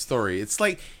beef with the story. It's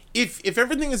like, if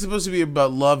everything is supposed to be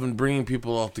about love and bringing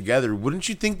people all together, wouldn't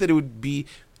you think that it would be,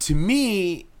 to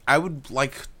me, I would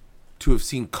like to have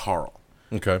seen Carl.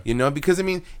 Okay. Because, I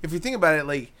mean, if you think about it,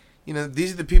 like,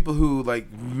 these are the people who, like,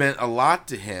 meant a lot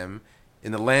to him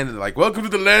in the land of, like, welcome to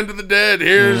the land of the dead.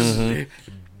 Here's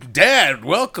Dad,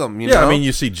 welcome. I mean,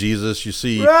 you see Jesus, you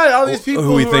see all these people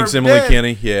who he thinks Emily dead.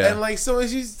 Kinney. Yeah. And, like, so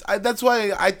that's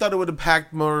why I thought it would have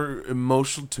packed more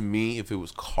emotional to me if it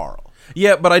was Carl.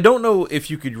 Yeah, but I don't know if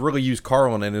you could really use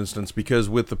Carl in that instance because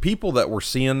with the people that we're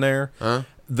seeing there,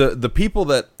 the people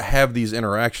that have these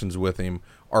interactions with him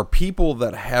are people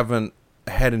that haven't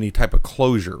had any type of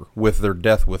closure with their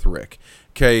death with Rick.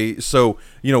 Okay, so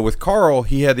with Carl,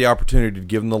 he had the opportunity to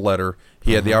give him the letter.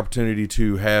 He had the opportunity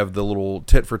to have the little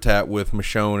tit for tat with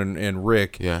Michonne and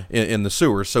Rick in the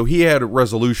sewers. So he had a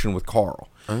resolution with Carl.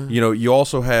 You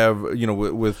also have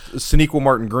with Sonequa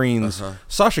Martin Green's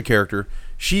Sasha character.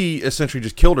 She essentially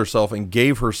just killed herself and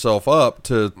gave herself up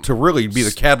to really be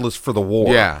the catalyst for the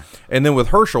war. Yeah. And then with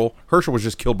Herschel was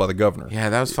just killed by the governor. Yeah,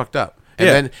 that was fucked up.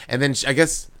 And then I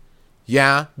guess,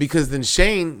 because then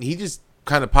Shane, he just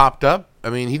kind of popped up. I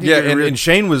mean, he didn't and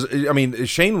Shane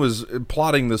was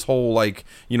plotting this whole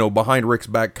behind Rick's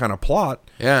back kind of plot.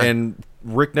 Yeah. And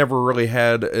Rick never really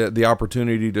had the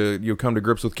opportunity to come to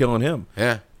grips with killing him.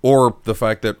 Yeah. Or the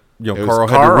fact that Carl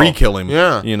had to re-kill him.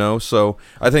 Yeah. So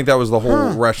I think that was the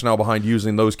whole rationale behind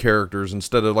using those characters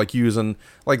instead of using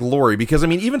Laurie, because I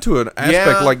mean, even to an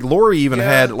aspect Laurie even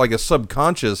had a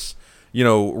subconscious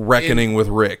reckoning with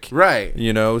Rick. Right.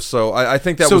 So I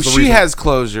think that was the reason. So she has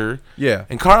closure. Yeah.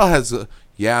 And Carl has,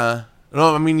 No,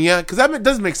 I mean, because that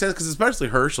doesn't make sense, because especially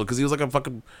Herschel, because he was like a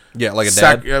fucking... Yeah, like a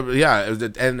dad.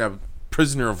 And a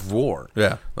prisoner of war.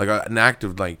 Yeah. Like an act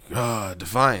of,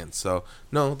 defiance. So,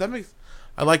 no, that makes...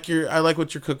 I like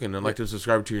what you're cooking. I'd like to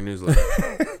subscribe to your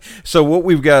newsletter. So what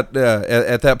we've got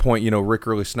at that point, Rick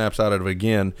really snaps out of it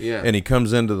again, and he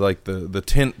comes into the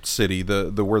tent city,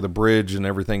 the where the bridge and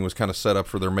everything was kind of set up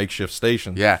for their makeshift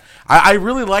station. Yeah, I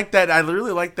really like that. I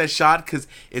really like that shot because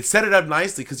it set it up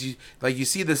nicely. Because you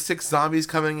see the 6 zombies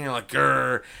coming and you're like,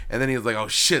 grr, and then he's like, oh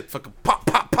shit, fucking pop,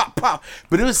 pop, pop, pop.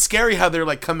 But it was scary how they're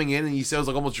coming in, and you said it was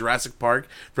almost Jurassic Park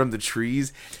from the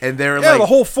trees, and they're the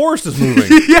whole forest is moving.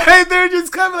 Yeah, they're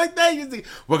just coming like that. You see,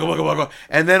 wugga, wugga, wugga.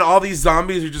 And then all these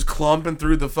zombies are just clumping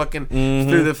through the fucking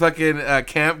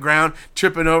campground,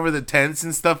 tripping over the tents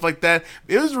and stuff like that.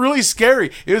 It was really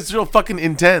scary. It was real fucking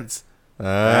intense.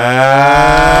 I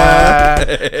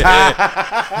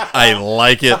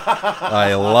like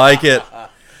it.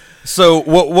 So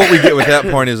what we get with that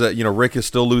point is that Rick is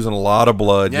still losing a lot of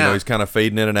blood. He's kind of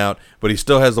fading in and out, but he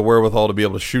still has the wherewithal to be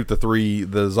able to shoot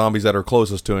the zombies that are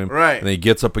closest to him. Right. And he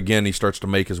gets up again. And he starts to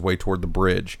make his way toward the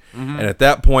bridge. And at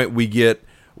that point, we get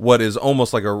what is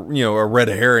almost like a red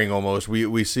herring. Almost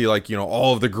we see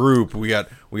all of the group. We got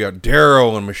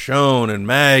Daryl and Michonne and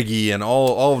Maggie and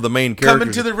all of the main characters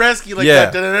coming to the rescue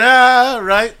that. Da-da-da,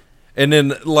 right. And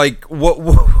then,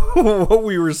 what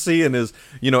we were seeing is,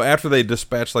 after they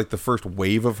dispatched, the first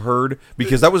wave of herd,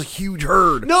 because that was a huge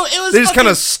herd. No, it was... They just kind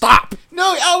of stopped.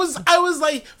 No, I was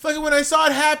like, fucking, when I saw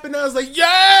it happen, I was like,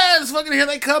 yes! Fucking, here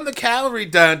they come, the cavalry,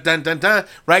 dun, dun, dun, dun,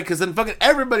 right? Because then fucking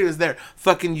everybody was there.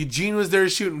 Fucking Eugene was there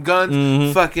shooting guns.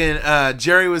 Mm-hmm. Fucking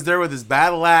Jerry was there with his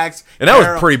battle axe. And that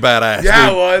was pretty badass, Yeah,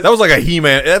 dude. it was. That was like a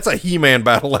He-Man. That's a He-Man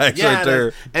battle axe right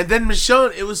there. And then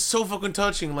Michonne, it was so fucking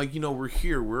touching. We're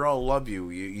here. We all love you.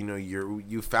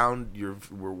 You found your...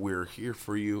 We're here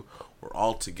for you. We're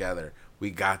all together. We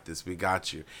got this. We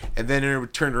got you. And then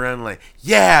it turned around and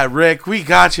yeah, Rick, we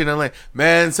got you. And I'm like,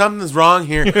 man, something's wrong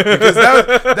here. Because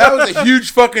that was a huge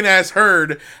fucking ass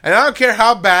herd. And I don't care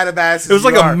how bad of asses it was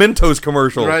like a Mentos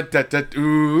commercial. Right,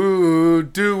 ooh,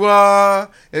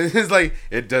 do-ah. And it's like,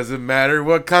 it doesn't matter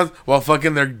what comes. While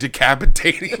fucking they're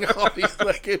decapitating all these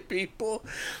fucking people.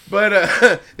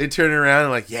 But they turn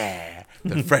around and yeah,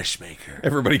 the fresh maker.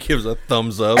 Everybody gives a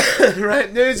thumbs up. Right.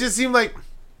 And it just seemed like,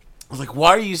 I was like, why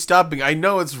are you stopping? I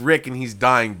know it's Rick and he's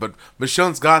dying, but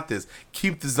Michonne's got this.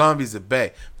 Keep the zombies at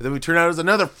bay. But then we turned out it was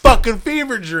another fucking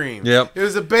fever dream. Yep. It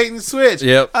was a bait and switch.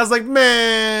 Yep. I was like,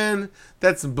 man,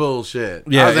 that's some bullshit.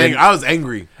 Yeah, I was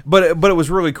angry. But it was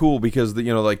really cool because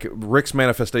Rick's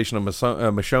manifestation of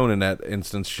Michonne in that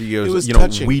instance, she goes,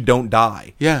 touching. We don't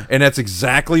die. Yeah. And that's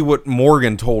exactly what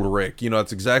Morgan told Rick.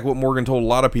 That's exactly what Morgan told a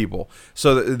lot of people.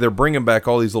 So they're bringing back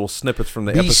all these little snippets from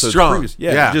the episodes previous.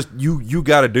 Yeah. Just you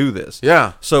got to do this.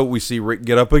 Yeah. So we see Rick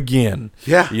get up again.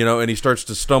 Yeah. And he starts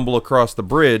to stumble across the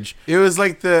bridge. It was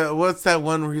like what's that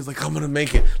one where he's like, I'm gonna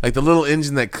make it, like the little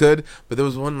engine that could, but there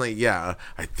was one I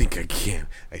think I can.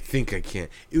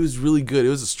 It was really good. It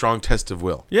was a strong test of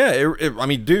will. Yeah, I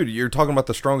mean, dude, you're talking about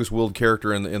the strongest willed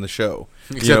character in the show,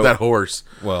 except that horse.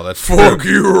 Well, that's fuck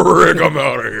you, Rick. I'm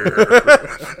out of here.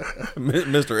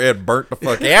 Mr. Ed burnt the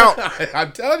fuck out.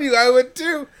 I'm telling you, I would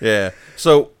too. Yeah.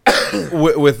 So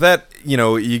with that,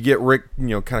 you get Rick,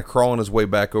 kind of crawling his way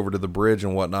back over to the bridge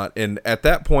and whatnot. And at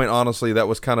that point, honestly, that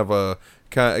was kind of a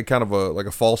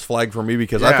false flag for me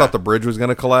because I thought the bridge was going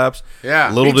to collapse.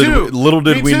 Yeah, little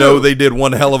did we know they did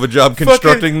one hell of a job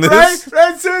constructing this.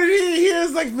 Right. So he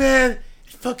was like, man, it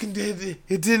fucking did.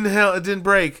 It didn't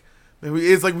break.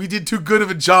 It's like we did too good of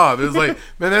a job. It was like,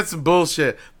 man, that's some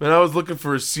bullshit. Man, I was looking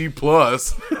for a C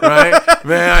plus, right?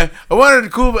 Man, I wanted a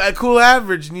cool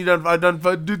average, and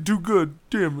I did too good.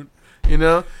 Damn it, you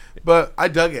know. But I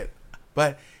dug it.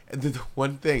 But the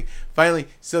one thing, finally,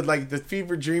 so like the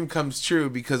fever dream comes true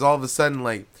because all of a sudden,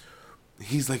 like,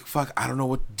 he's like, fuck, I don't know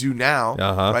what to do now,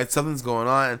 right? Something's going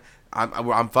on.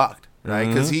 I'm fucked, right?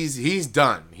 Because he's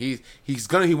done. He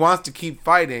wants to keep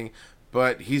fighting.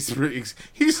 But he's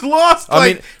lost.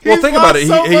 Think about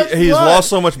it. He's lost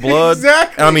so much blood.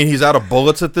 Exactly. And I mean, he's out of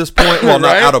bullets at this point. Well,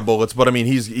 not out of bullets, but I mean,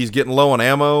 he's getting low on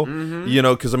ammo. You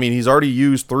know, because I mean, he's already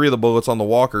used 3 of the bullets on the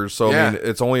walkers. So I mean,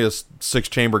 it's only a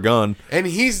 6-chamber gun. And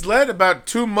he's led about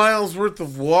 2 miles worth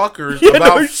of walkers,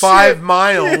 about 5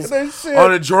 miles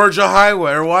on a Georgia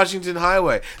highway or Washington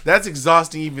highway. That's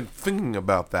exhausting even thinking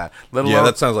about that. Let alone,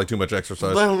 that sounds like too much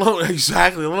exercise. Let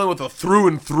alone with a through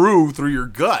and through your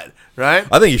gut. Right?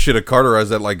 I think you should have cauterized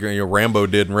that like Rambo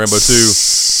did in Rambo 2.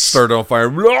 Started on fire.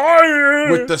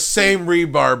 With the same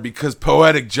rebar because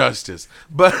poetic justice.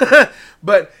 But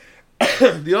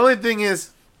the only thing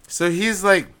is, so he's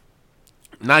like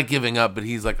not giving up, but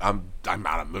he's like, I'm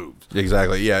out of moves.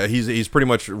 Exactly. Yeah, he's pretty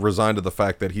much resigned to the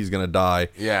fact that he's going to die.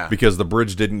 Yeah. Because the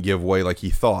bridge didn't give way like he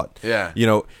thought. Yeah. You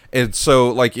know, and so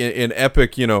like in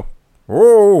Epic, you know,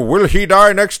 oh, will he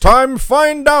die next time?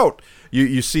 Find out.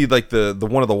 You see like the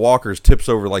one of the walkers tips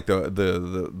over like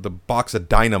the box of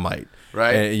dynamite,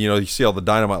 right? And you know you see all the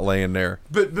dynamite laying there.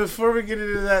 But before we get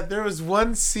into that, there was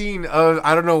one scene of,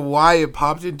 I don't know why it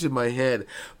popped into my head,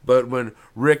 but when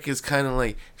Rick is kind of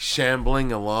like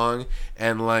shambling along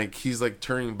and like he's like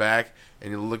turning back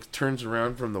and he turns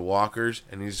around from the walkers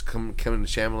and he's coming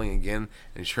shambling again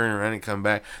and he's turning around and come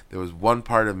back. There was one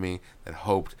part of me that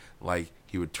hoped like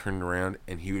he would turn around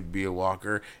and he would be a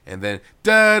walker, and then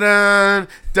dun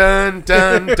dun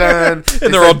dun dun,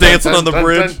 and they're all dancing on the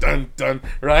bridge, dun dun,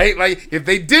 right? Like if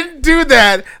they didn't do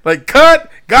that, like cut,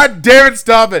 god damn it,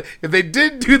 stop it! If they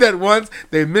didn't do that once,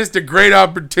 they missed a great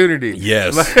opportunity.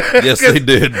 Yes, yes, they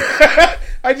did.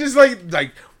 I just like.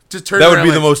 That would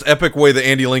be the most epic way that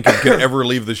Andy Lincoln could ever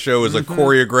leave the show as a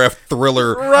choreographed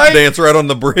thriller dance right on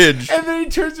the bridge. And then he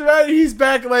turns around and he's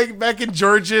back in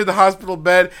Georgia in the hospital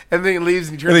bed, and then he leaves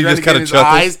and he turns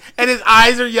around and his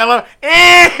eyes are yellow.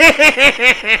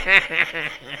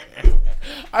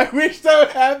 I wish that would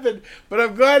happen, but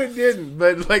I'm glad it didn't.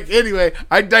 But like anyway,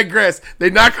 I digress. They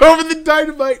knock over the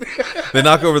dynamite. They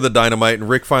knock over the dynamite, and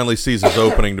Rick finally sees his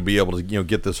opening to be able to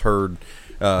get this herd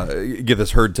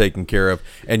taken care of.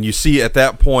 And you see at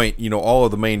that point, all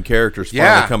of the main characters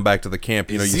finally come back to the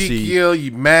camp. Ezekiel, you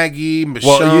see Maggie, Michonne.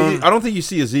 Well, I don't think you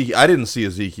see Ezekiel. I didn't see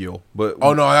Ezekiel, but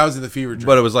oh no, that was in the fever dream.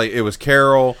 But it was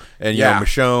Carol and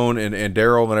Michonne and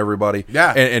Daryl and everybody.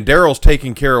 Yeah, and Daryl's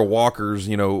taking care of walkers,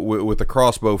 with the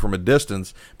crossbow from a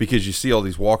distance because you see all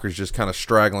these walkers just kind of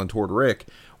straggling toward Rick.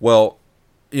 Well,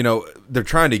 they're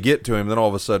trying to get to him. Then all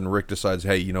of a sudden, Rick decides,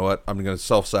 hey, you know what? I'm going to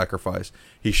self-sacrifice.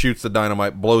 He shoots the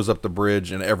dynamite, blows up the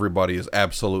bridge, and everybody is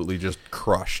absolutely just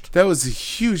crushed. That was a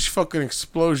huge fucking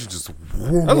explosion. That's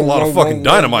a lot of fucking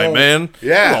dynamite, man.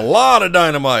 Yeah. That's a lot of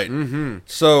dynamite. Mm-hmm.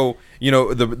 So,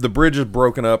 the bridge is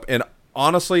broken up. And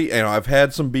honestly, I've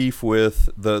had some beef with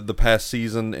the past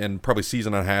season and probably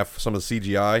season and a half, some of the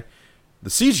CGI. The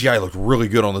CGI looked really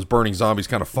good on those burning zombies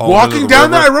kind of falling walking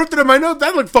down there. I wrote that in my note.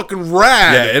 That looked fucking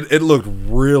rad. Yeah, it looked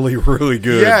really, really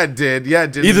good. Yeah, it did.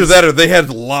 Either that or they had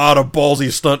a lot of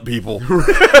ballsy stunt people.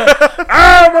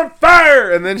 I'm on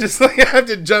fire! And then just like I have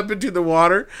to jump into the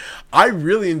water. I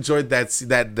really enjoyed that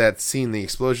scene, the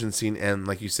explosion scene, and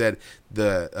like you said,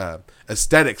 the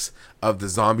aesthetics of the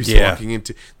zombies walking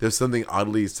into. There's something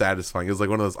oddly satisfying. It was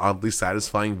like one of those oddly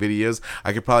satisfying videos.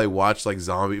 I could probably watch like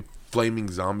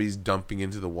flaming zombies dumping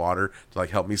into the water to like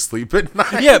help me sleep at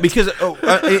night. Yeah, because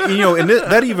and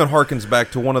that even harkens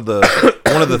back to one of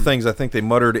the things I think they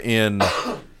muttered in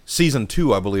season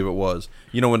 2, I believe it was.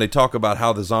 When they talk about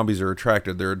how the zombies are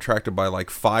attracted, they're attracted by like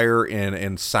fire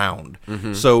and sound.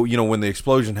 Mm-hmm. So when the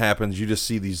explosion happens, you just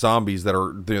see these zombies that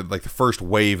are like the first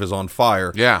wave is on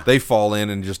fire. Yeah, they fall in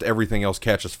and just everything else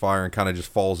catches fire and kind of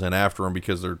just falls in after them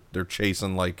because they're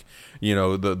chasing like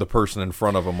the person in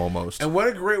front of them almost. And what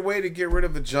a great way to get rid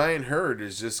of a giant herd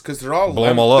is just because they're all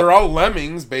they're all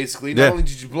lemmings basically. Not only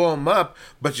did you blow them up,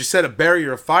 but you set a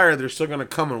barrier of fire. They're still going to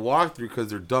come and walk through because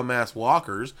they're dumbass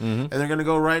walkers, and they're going to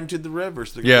go right into the river.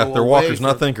 So they're walkers,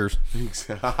 not thinkers.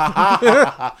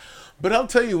 But I'll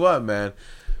tell you what, man.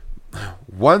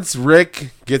 Once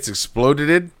Rick gets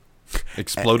exploded,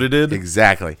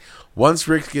 exactly. Once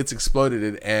Rick gets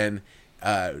exploded and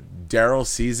Daryl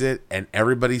sees it and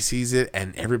everybody sees it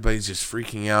and everybody's just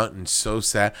freaking out and so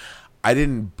sad. I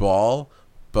didn't bawl,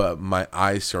 but my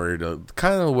eyes started to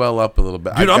kind of well up a little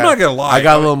bit. Dude, I'm not gonna lie. I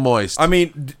got a little moist. I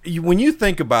mean, when you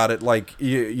think about it, like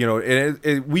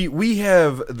we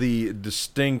have the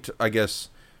distinct, I guess,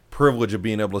 privilege of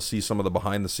being able to see some of the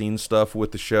behind the scenes stuff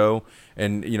with the show,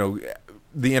 and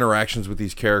the interactions with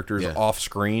these characters off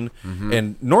screen. Mm-hmm.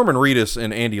 And Norman Reedus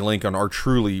and Andy Lincoln are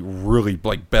truly, really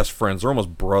like best friends. They're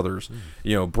almost brothers.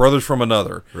 Brothers from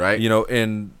another. Right.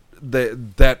 And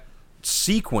that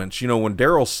sequence, when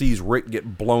Daryl sees Rick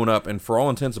get blown up and for all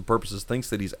intents and purposes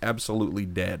thinks that he's absolutely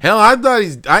dead. Hell, I thought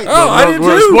he's... I did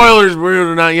too. Spoilers,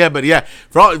 we're not yet, but yeah,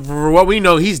 for what we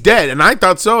know, he's dead. And I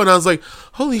thought so, and I was like,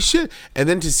 holy shit. And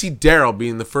then to see Daryl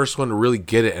being the first one to really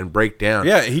get it and break down.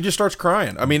 Yeah, he just starts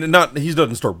crying. I mean, he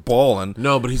doesn't start bawling.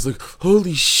 No, but he's like,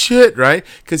 holy shit, right?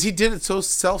 Because he did it so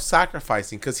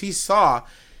self-sacrificing, because he saw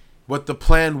what the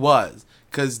plan was.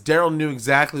 Because Daryl knew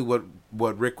exactly what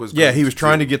Rick was going to do. Yeah, he was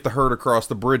trying to get the herd across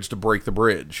the bridge to break the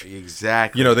bridge.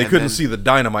 Exactly. They couldn't see the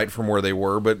dynamite from where they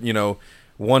were, but,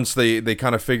 once they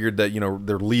kind of figured that,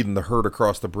 they're leading the herd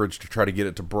across the bridge to try to get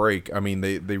it to break, I mean,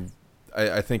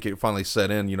 I think it finally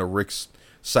set in, Rick's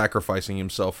sacrificing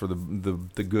himself for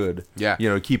the good. Yeah.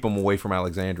 Keep him away from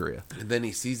Alexandria. And then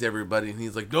he sees everybody and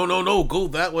he's like, no, go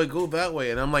that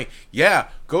way. And I'm like, yeah,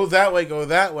 go that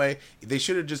way. They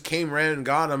should have just came, ran and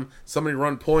got him. Somebody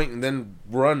run point and then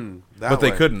run that way. But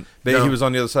they couldn't. He was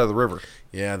on the other side of the river.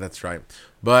 Yeah, that's right.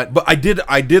 But I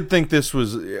did think this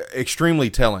was extremely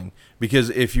telling,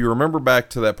 because if you remember back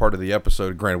to that part of the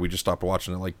episode, granted we just stopped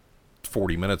watching it like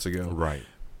 40 minutes ago. Right.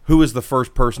 Who was the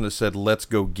first person that said, let's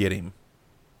go get him?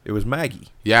 It was Maggie.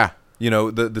 Yeah.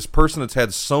 This person that's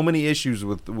had so many issues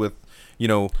with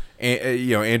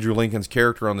Andrew Lincoln's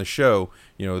character on the show,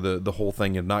 the whole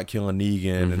thing of not killing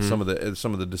Negan and some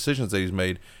of the decisions that he's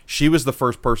made. She was the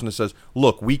first person that says,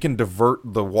 look, we can divert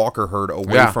the Walker herd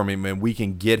away from him and we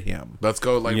can get him. Let's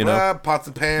go pots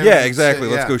and pans. Yeah, exactly.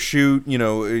 Let's go shoot,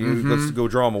 let's go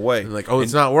draw him away. And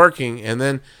it's not working.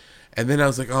 And then I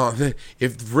was like,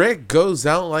 if Rick goes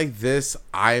out like this,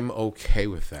 I'm okay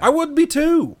with that. I would be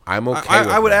too. I'm okay with that.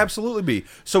 I would absolutely be.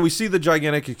 So we see the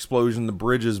gigantic explosion, the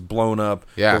bridge is blown up,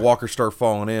 the walkers start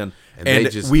falling in, and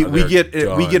we get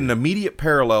an immediate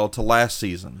parallel to last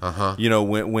season.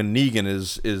 When Negan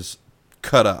is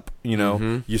cut up,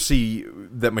 you see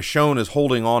that Michonne is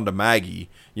holding on to Maggie,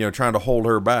 trying to hold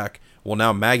her back. Well,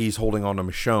 now Maggie's holding on to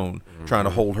Michonne, trying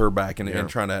to hold her back and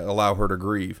trying to allow her to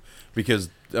grieve. Because,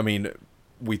 I mean,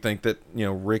 we think that,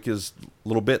 Rick is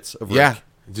little bits of Rick. Yeah,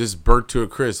 just burnt to a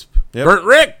crisp. Yep. Burnt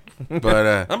Rick!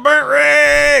 But I'm burnt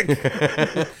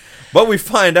Rick! But we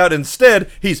find out instead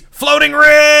he's floating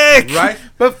Rick! Right?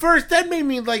 But first, that made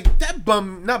me, that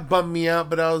not bummed me out,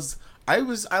 but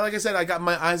like I said,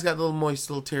 my eyes got a little moist,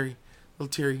 a little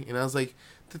teary. And I was like,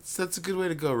 That's a good way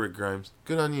to go, Rick Grimes.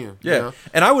 Good on you. Yeah,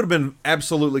 and I would have been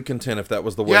absolutely content if that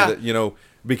was the way that,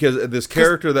 because this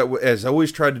character that has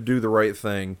always tried to do the right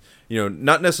thing,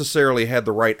 not necessarily had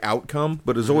the right outcome,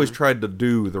 but has always tried to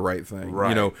do the right thing.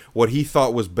 Right. What he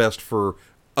thought was best for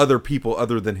other people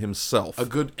other than himself. A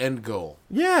good end goal.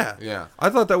 Yeah. Yeah. I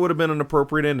thought that would have been an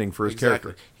appropriate ending for his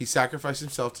character. He sacrificed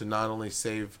himself to not only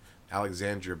save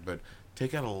Alexandria, but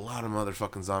take out a lot of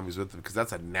motherfucking zombies with him, because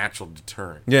that's a natural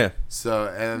deterrent. Yeah. So,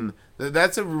 and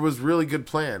was really good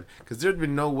plan, because there'd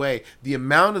been no way. The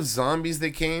amount of zombies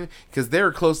that came, because they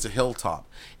were close to Hilltop.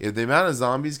 If the amount of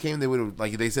zombies came, they would have,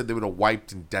 like they said, they would have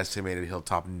wiped and decimated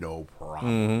Hilltop, no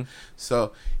problem. Mm-hmm.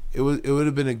 So it would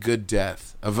have been a good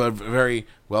death, a very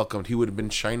welcomed. He would have been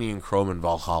shiny and chrome in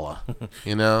Valhalla.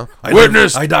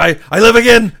 Witness, I die, I live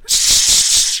again.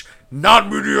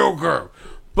 Not mediocre.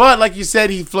 But like you said,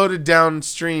 he floated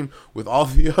downstream with all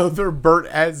the other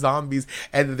burnt-ass zombies,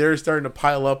 and they're starting to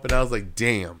pile up, and I was like,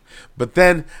 damn. But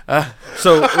then...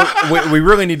 So we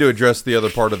really need to address the other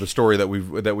part of the story that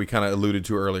we kind of alluded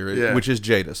to earlier, which is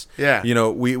Jadis. Yeah.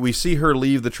 We see her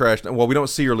leave the trash... Well, we don't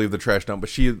see her leave the trash dump, but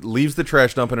she leaves the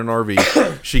trash dump in an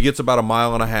RV. She gets about a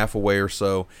mile and a half away or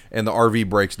so, and the RV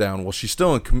breaks down. Well, she's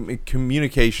still in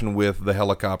communication with the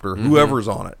helicopter, whoever's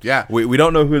on it. Yeah. We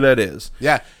don't know who that is.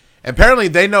 Yeah. Apparently,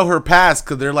 they know her past,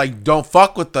 because they're like, don't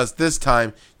fuck with us this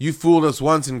time. You fooled us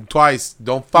once and twice.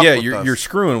 Don't fuck with us. Yeah, you're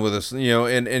screwing with us.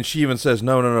 And she even says,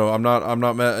 no, I'm not, I'm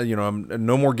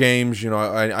no more games.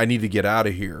 I need to get out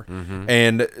of here. Mm-hmm.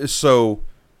 And so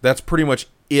that's pretty much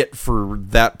it for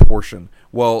that portion.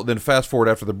 Well, then fast forward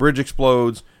after the bridge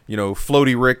explodes,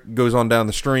 Floaty Rick goes on down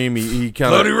the stream. He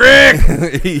kind of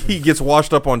Floaty Rick. he gets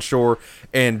washed up on shore,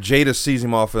 and Jadis sees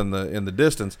him off in the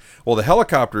distance. Well, the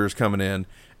helicopter is coming in.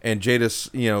 and Jadis,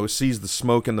 sees the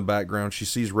smoke in the background. She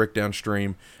sees Rick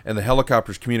downstream, and the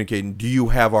helicopter's communicating, "Do you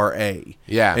have our A?"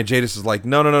 Yeah. And Jadis is like,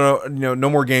 "No, no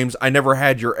more games. I never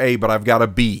had your A, but I've got a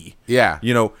B." Yeah.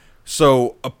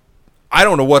 So I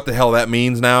don't know what the hell that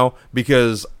means now,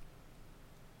 because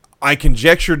I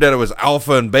conjectured that it was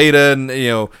alpha and beta and,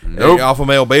 Nope. alpha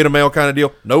male, beta male kind of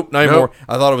deal. Nope, not anymore.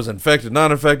 I thought it was infected,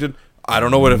 non-infected. I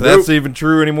don't know if that's even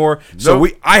true anymore. So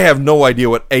I have no idea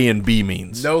what A and B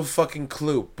means. No fucking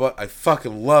clue, but I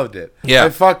fucking loved it. Yeah. I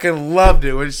fucking loved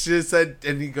it when she said,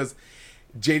 and he goes,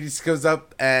 JD goes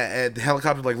up and the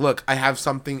helicopter like, "Look, I have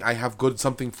something. I have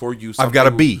something for you. I've got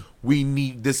a B.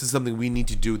 This is something we need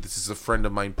to do. This is a friend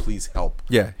of mine. Please help."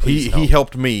 Yeah, Please he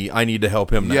helped me. I need to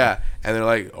help him now. Yeah, and they're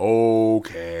like,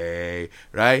 "Okay,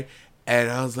 right?" And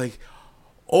I was like,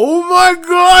 "Oh my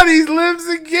god, he lives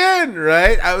again!"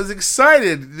 Right? I was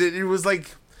excited. It was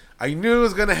like I knew it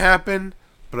was gonna happen,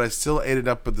 but I still ate it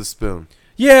up with the spoon.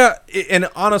 Yeah, and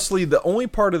honestly, the only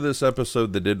part of this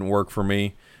episode that didn't work for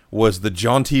me was the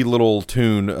jaunty little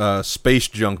tune, Space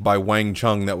Junk by Wang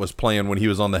Chung, that was playing when he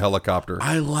was on the helicopter.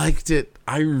 I liked it.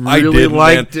 I really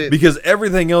liked it. Because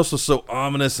everything else was so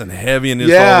ominous and heavy, and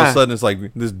just all of a sudden it's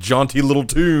like this jaunty little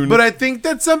tune. But I think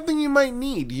that's something you might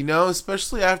need,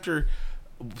 especially after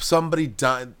somebody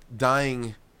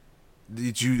dying,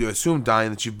 that you assume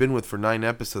dying, that you've been with for 9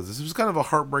 episodes. This was kind of a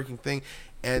heartbreaking thing.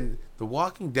 And The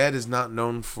Walking Dead is not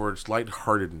known for its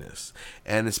lightheartedness,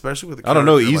 and especially with I don't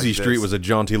know, Easy Street was a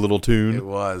jaunty little tune. It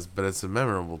was, but it's a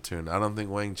memorable tune. I don't think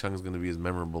Wang Chung is going to be as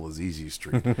memorable as Easy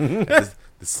Street.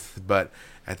 But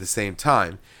at the same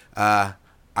time, I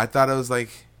thought it was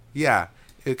like,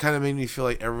 it kind of made me feel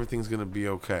like everything's going to be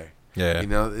okay. Yeah,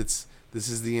 This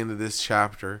is the end of this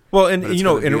chapter. Well,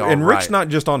 and Rick's not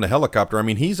just on the helicopter. I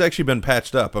mean, he's actually been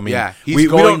patched up. I mean, he's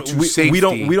going to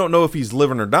safety. We don't know if he's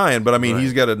living or dying, but I mean,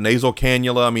 he's got a nasal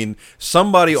cannula. I mean,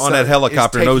 somebody on that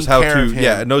helicopter knows how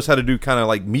to do kind of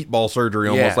like meatball surgery,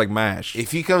 almost like MASH.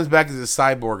 If he comes back as a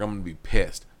cyborg, I'm going to be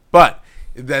pissed. But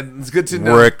that's good to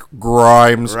know. Rick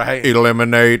Grimes,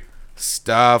 eliminate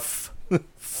stuff,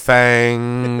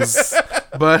 fangs,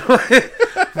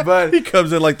 but he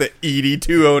comes in like the Edie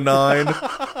 209.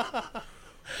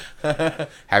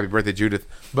 Happy birthday, Judith.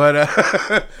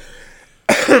 But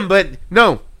but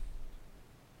no,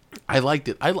 I liked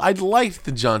it. I liked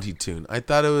the jaunty tune. I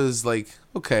thought it was like,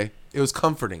 okay, it was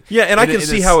comforting. Yeah, and I can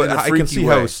see how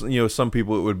some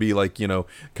people it would be like,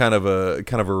 kind of a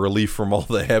relief from all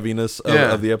the heaviness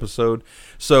of the episode.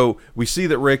 So we see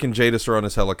that Rick and Jadis are on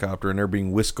his helicopter and they're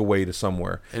being whisked away to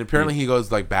somewhere. And apparently he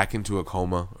goes like back into a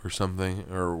coma or something,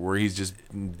 or where he's just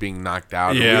being knocked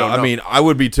out. Yeah, I mean, I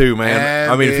would be too, man.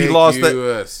 I mean, if he lost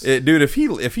dude,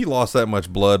 if he lost that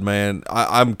much blood, man,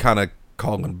 I'm kind of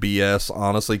calling BS,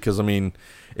 honestly, because I mean,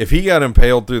 if he got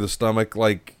impaled through the stomach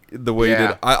like the way he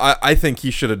did, I think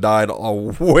he should have died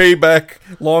way back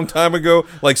long time ago,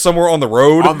 like somewhere on the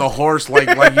road, on the horse, like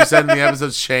you said in the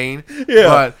episode Shane. Yeah,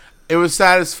 but it was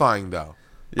satisfying though.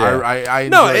 Yeah. I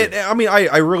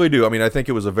really do. I mean, I think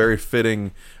it was a very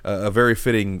fitting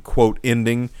quote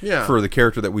ending for the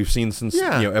character that we've seen since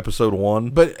episode 1.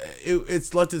 But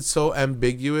it's left it so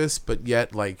ambiguous, but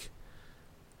yet like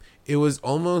it was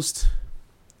almost.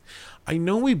 I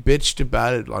know we bitched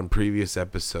about it on previous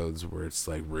episodes where it's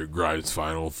like Rick Grimes'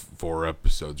 final 4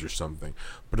 episodes or something.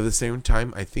 But at the same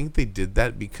time, I think they did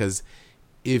that because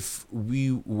if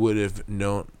we would have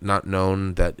not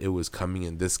known that it was coming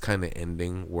in this kind of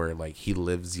ending where like he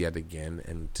lives yet again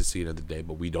and to see another day,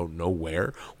 but we don't know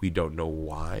where, we don't know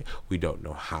why, we don't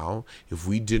know how. If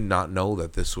we did not know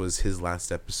that this was his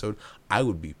last episode, I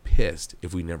would be pissed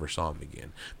if we never saw him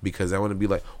again, because I want to be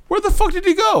like, where the fuck did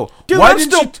he go? Dude, I'm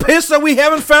still pissed that we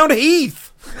haven't found Heath.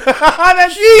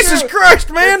 Jesus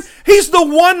Christ, man. He's the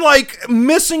one like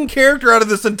missing character out of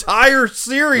this entire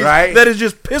series that is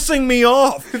just pissing me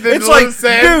off. It's like,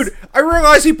 dude, I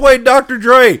realize he played Dr.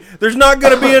 Dre. There's not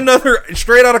going to be another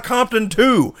Straight Outta Compton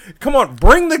 2. Come on,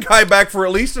 bring the guy back for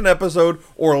at least an episode,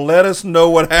 or let us know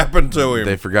what happened to him.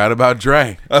 They forgot about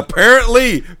Dre.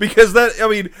 Apparently, because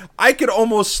I could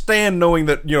almost stand knowing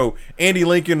that, Andy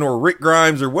Lincoln or Rick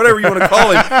Grimes or whatever you want to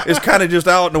call him is kind of just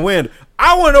out in the wind.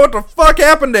 I want to know what the fuck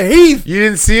happened to Heath. You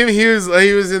didn't see him? He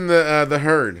was in the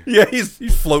herd. Yeah, he's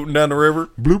floating down the river.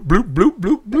 Bloop, bloop, bloop,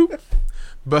 bloop, bloop.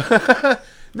 But,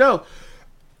 no.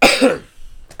 I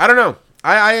don't know.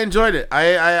 I enjoyed it.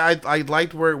 I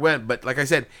liked where it went. But like I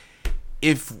said,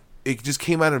 if it just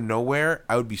came out of nowhere,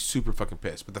 I would be super fucking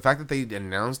pissed. But the fact that they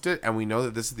announced it and we know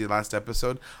that this is the last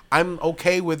episode, I'm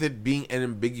okay with it being an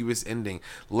ambiguous ending.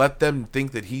 Let them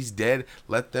think that he's dead.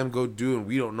 Let them go do, and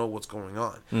we don't know what's going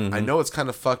on. Mm-hmm. I know it's kind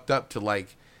of fucked up to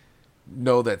like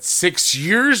know that 6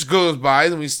 years goes by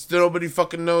and nobody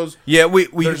fucking knows. Yeah, we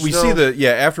There's see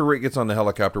after Rick gets on the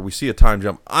helicopter, we see a time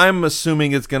jump. I'm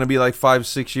assuming it's going to be like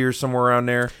 5-6 years, somewhere around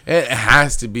there. It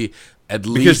has to be at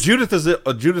least. Because Judith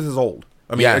is old.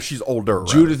 I mean, she's older.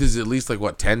 Rather. Judith is at least like,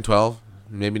 what, 10, 12?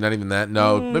 Maybe not even that.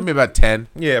 No, maybe about 10.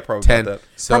 Yeah, probably 10. about that.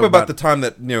 So probably about the time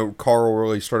that, Carl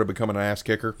really started becoming an ass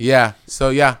kicker. Yeah. So,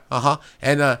 yeah.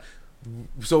 And,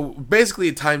 so basically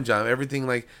a time jump, everything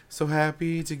like so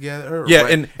happy together. Yeah,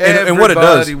 and what it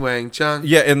does, Wang Chung.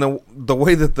 Yeah, and the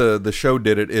way that the show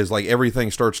did it is like everything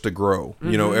starts to grow.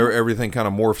 Mm-hmm. Everything kind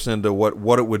of morphs into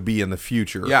what it would be in the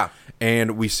future. Yeah,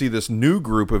 and we see this new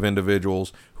group of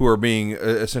individuals who are being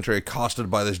essentially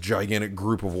accosted by this gigantic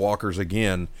group of walkers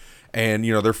again, and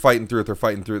they're fighting through it.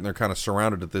 And they're kind of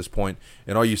surrounded at this point,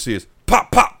 and all you see is pop,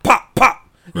 pop, pop, pop.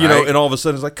 Right. And all of a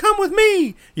sudden it's like, come with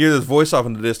me. You hear this voice off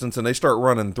in the distance, and they start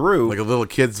running through. Like a little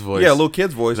kid's voice. Yeah, a little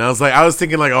kid's voice. And I was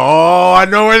thinking like, oh, I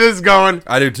know where this is going.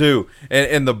 I do too.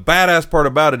 And the badass part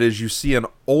about it is you see an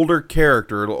older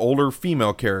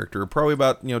female character, probably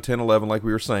about 10, 11, like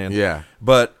we were saying. Yeah.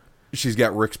 But she's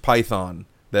got Rick's Python,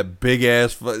 that big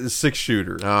ass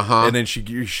 6-shooter. And then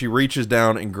she reaches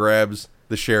down and grabs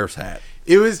the sheriff's hat.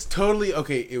 It was totally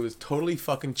It was totally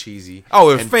fucking cheesy.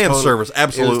 Oh, it was fan service,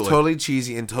 absolutely. It was totally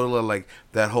cheesy and totally like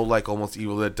that whole like almost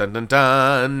evil dun dun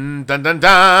dun dun dun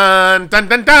dun dun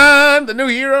dun dun. The new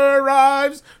hero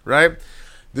arrives, right?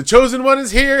 The chosen one is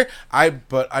here.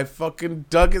 But I fucking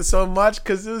dug it so much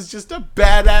because it was just a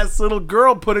badass little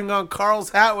girl putting on Carl's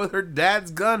hat with her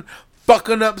dad's gun,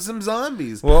 fucking up some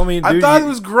zombies. Well, I mean, dude, I thought it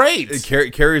was great.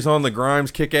 It carries on the Grimes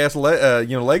kick-ass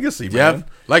legacy, man. Yep.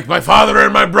 Like my father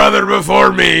and my brother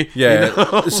before me.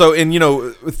 Yeah. So, and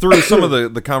through some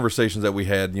of the conversations that we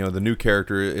had, the new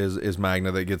character is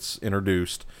Magna that gets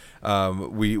introduced.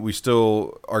 We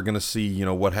still are going to see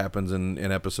what happens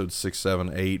in episodes 6,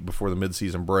 7, 8 before the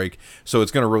mid-season break. So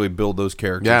it's going to really build those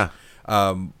characters. Yeah.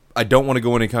 I don't want to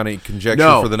go any kind of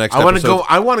conjecture for the next episode.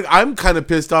 I'm kind of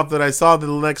pissed off that I saw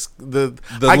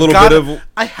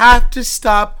I have to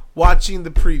stop watching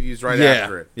the previews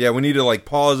after it. Yeah, we need to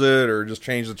pause it or just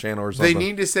change the channel or something. They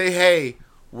need to say, hey,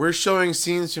 we're showing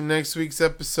scenes from next week's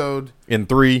episode in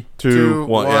 3, 2,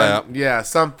 1. Yeah,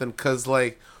 something, because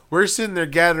we're sitting there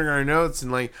gathering our notes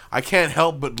and I can't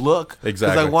help but look because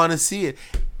I want to see it.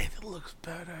 And it looks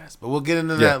badass. But we'll get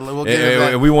into that. We'll get into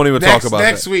that. We won't even talk about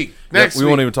next that. Week. We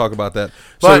won't even talk about that.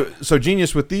 So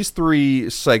Genius, with these 3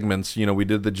 segments, we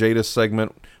did the Jada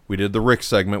segment, we did the Rick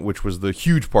segment, which was the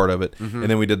huge part of it, and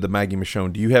then we did the Maggie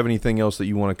Michonne. Do you have anything else that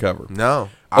you want to cover? No.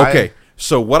 Okay.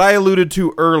 So what I alluded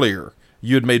to earlier,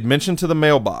 you had made mention to the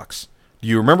mailbox. Do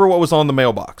you remember what was on the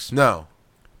mailbox? No.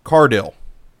 Cardell.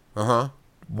 Uh-huh.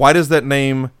 Why does that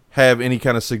name have any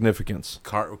kind of significance?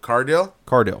 Cardell?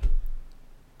 Cardell.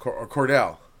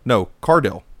 Cordell. No,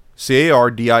 Cardell.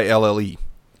 Cardille.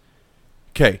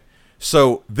 Okay,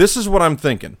 so this is what I'm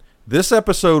thinking. This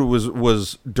episode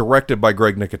was directed by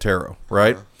Greg Nicotero,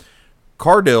 right?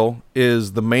 Cardell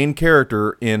is the main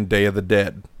character in Day of the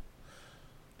Dead.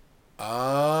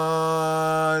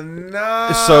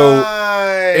 Nice. So,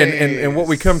 and what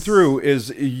we come through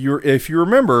is if you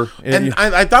remember,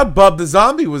 I thought Bub the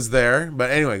Zombie was there,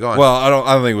 but anyway, go on. Well, I don't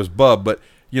think it was Bub, but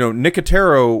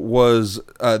Nicotero was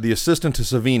the assistant to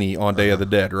Savini on Day of the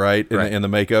Dead, right? In the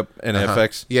makeup and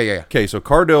FX. Yeah. Okay, so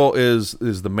Cardell is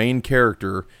the main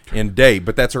character in Day,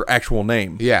 but that's her actual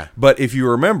name. Yeah. But if you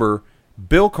remember,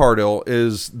 Bill Cardell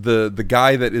is the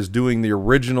guy that is doing the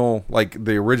original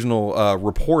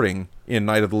reporting in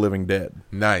Night of the Living Dead.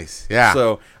 Nice. Yeah.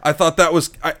 So I thought that was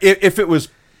if it was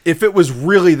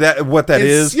really what that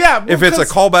is. Yeah. Well, if it's a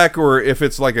callback or if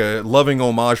it's like a loving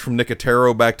homage from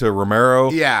Nicotero back to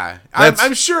Romero. Yeah.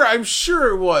 I'm sure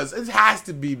it was. It has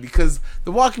to be because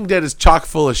The Walking Dead is chock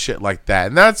full of shit like that.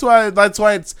 And that's why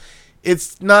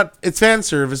it's fan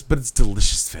service, but it's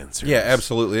delicious fan service. Yeah,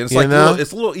 absolutely. And it's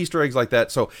it's little Easter eggs like that.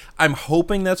 So I'm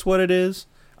hoping that's what it is.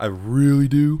 I really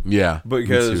do. Yeah.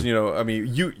 Because,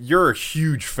 you're a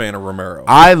huge fan of Romero.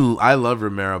 I love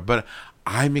Romero, but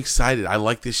I'm excited. I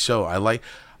like this show. I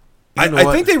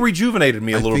think they rejuvenated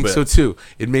me a little bit. I think so too.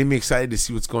 It made me excited to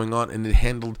see what's going on, and it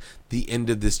handled the end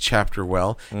of this chapter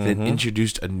well. And it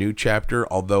introduced a new chapter,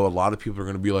 although a lot of people are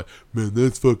going to be like, man,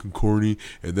 that's fucking corny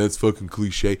and that's fucking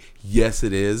cliche. Yes,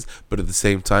 it is, but at the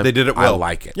same time, they did it well. I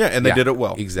like it. Yeah, and they did it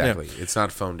well. Exactly. Yeah. It's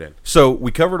not phoned in. So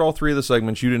we covered all 3 of the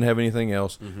segments. You didn't have anything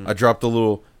else. I dropped a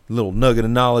little nugget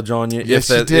of knowledge on you. Yes,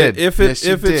 you did. If it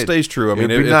stays true. I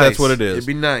mean, if that's what it is. It'd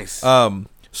be nice.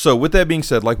 So with that being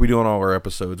said, like we do on all our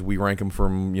episodes, we rank them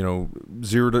from,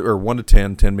 1 to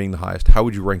 10, 10 being the highest, how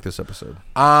would you rank this episode?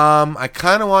 I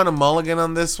kind of want a mulligan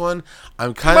on this one.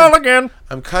 I'm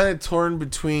kind of torn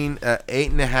between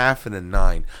 8.5 and a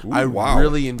 9. Ooh, wow.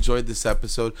 Really enjoyed this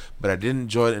episode, but I didn't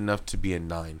enjoy it enough to be a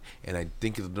 9, and I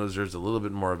think it deserves a little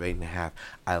bit more of 8.5.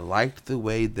 I liked the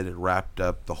way that it wrapped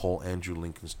up the whole Andrew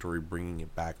Lincoln story, bringing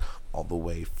it back all the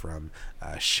way from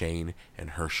Shane and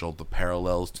Herschel, the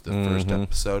parallels to the first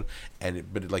episode,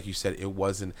 but like you said, it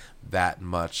wasn't that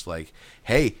much like,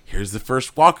 hey, here's the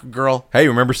first Walker girl. Hey,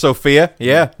 remember Sophia?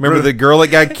 Yeah, remember the girl that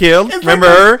got killed? Remember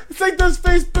her? It's like those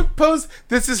Facebook posts.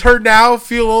 This is her now.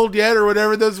 Feel old yet, or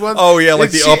whatever those ones. Oh yeah,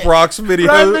 like the Up Rocks video.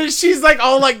 Right, but she's like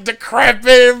all like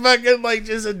decrepit and fucking like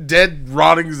just a dead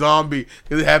rotting zombie.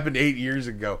 It happened 8 years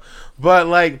ago, but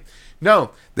like.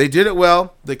 No, they did it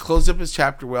well. They closed up his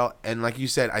chapter well, and like you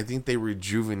said, I think they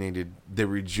rejuvenated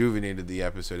the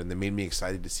episode, and they made me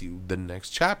excited to see the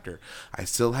next chapter. I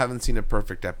still haven't seen a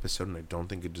perfect episode, and I don't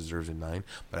think it deserves a 9,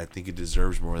 but I think it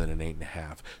deserves more than an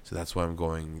 8.5. So that's why I'm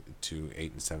going to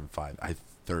 8 and 7.5. I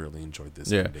thoroughly enjoyed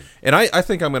this ending. And I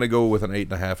think I'm going to go with an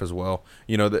 8.5 as well.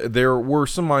 You know, there were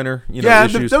some minor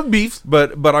issues. The beefs.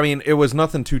 But I mean, it was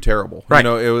nothing too terrible. Right. You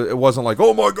know, it wasn't like,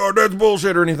 oh my God, that's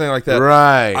bullshit or anything like that.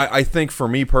 Right. I think for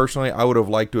me personally, I would have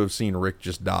liked to have seen Rick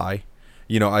just die.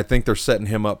 You know, I think they're setting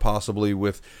him up possibly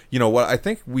with, you know, what I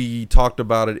think we talked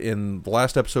about it in the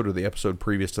last episode or the episode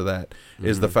previous to that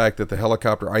is the fact that the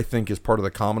helicopter, I think, is part of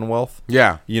the Commonwealth.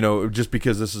 Yeah. You know, just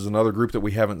because this is another group that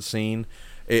we haven't seen.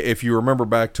 If you remember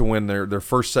back to when they're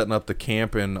first setting up the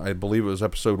camp, and I believe it was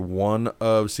episode 1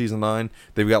 of season 9,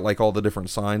 they've got like all the different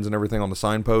signs and everything on the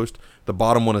signpost. The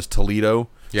bottom one is Toledo.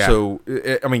 Yeah. So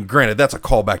I mean, granted, that's a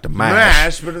callback to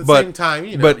MASH, but at the same time,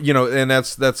 you know. But you know, and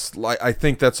that's like I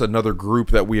think that's another group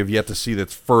that we have yet to see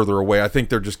that's further away. I think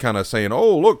they're just kind of saying,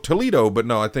 "Oh, look, Toledo," but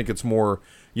no, I think it's more.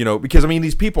 You know, because I mean,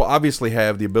 these people obviously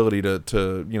have the ability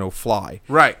to you know fly,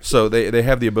 right? So they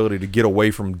have the ability to get away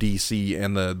from DC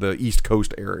and the East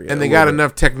Coast area, and they got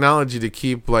enough technology to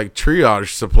keep like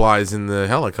triage supplies in the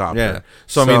helicopter. Yeah.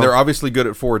 So I mean, they're obviously good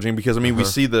at foraging because I mean, we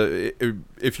see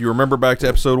if you remember back to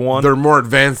episode 1, they're more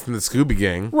advanced than the Scooby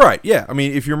Gang, right? Yeah. I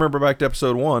mean, if you remember back to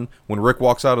episode 1, when Rick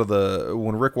walks out of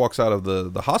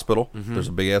the hospital, there's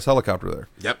a big ass helicopter there.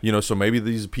 Yep. You know, so maybe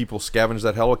these people scavenged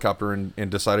that helicopter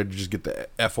and decided to just get the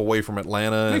F away from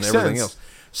Atlanta Makes and everything sense. else.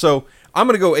 So I'm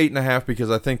going to go 8.5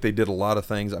 because I think they did a lot of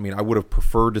things. I mean, I would have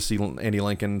preferred to see Andy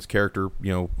Lincoln's character.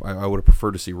 You know, I would have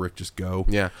preferred to see Rick just go.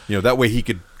 Yeah. You know, that way he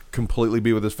could completely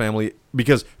be with his family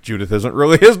because Judith isn't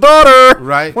really his daughter.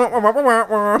 Right.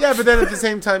 Yeah, but then at the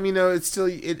same time, you know, it's still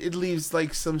it leaves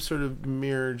like some sort of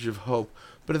mirage of hope.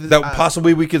 But that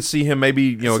possibly we could see him maybe,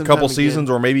 you know, a couple seasons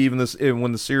or maybe even this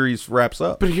when the series wraps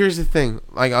up. But here's the thing,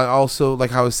 like I also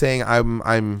like I was saying,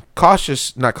 I'm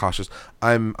cautious, not cautious.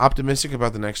 I'm optimistic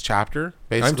about the next chapter,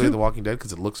 basically The Walking Dead,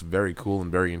 because it looks very cool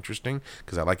and very interesting.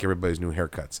 Because I like everybody's new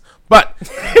haircuts. But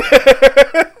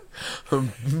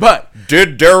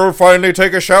did Daryl finally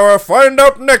take a shower? Find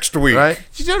out next week. Right?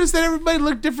 Did you notice that everybody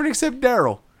looked different except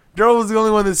Daryl? Daryl was the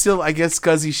only one that's still, I guess,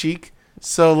 scuzzy chic.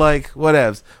 So like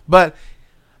whatevs. But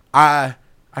I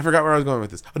forgot where I was going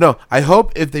with this. No, I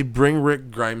hope if they bring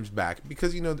Rick Grimes back,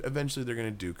 because you know eventually they're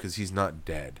gonna do, because he's not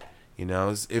dead. You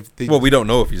know, if they, well, we don't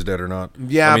know if he's dead or not.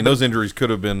 Yeah, I mean those injuries could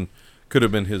have been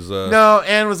his. No,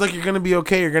 Ann was like, "You're gonna be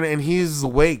okay. You're gonna," and he's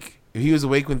awake. He was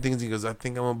awake when things. He goes, "I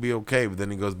think I'm gonna be okay," but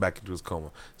then he goes back into his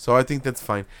coma. So I think that's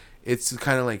fine. It's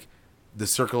kind of like the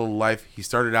circle of life. He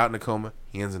started out in a coma.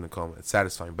 He ends in a coma. It's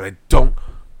satisfying, but I don't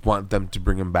want them to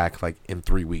bring him back like in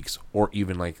 3 weeks or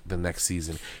even like the next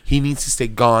season. He needs to stay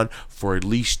gone for at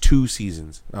least 2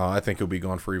 seasons. Oh, I think he'll be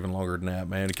gone for even longer than that,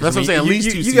 man. That's what I'm saying. At least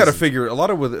 2 seasons. You got to figure a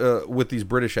lot of with these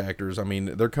British actors. I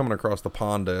mean, they're coming across the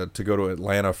pond to go to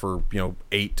Atlanta for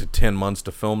 8 to 10 months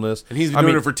to film this, and he's been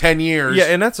doing it for 10 years. Yeah,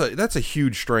 and that's a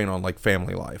huge strain on like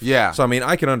family life. Yeah. So I mean,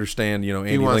 I can understand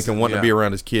Andy Lincoln wanting to be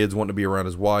around his kids, wanting to be around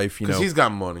his wife. Because he's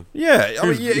got money. Yeah, I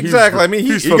mean, exactly. I mean,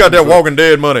 he got that Walking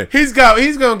Dead money.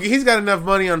 He's got enough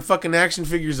money on fucking action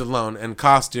figures alone and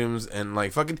costumes and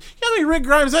like fucking. You know how many Rick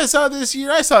Grimes I saw this year?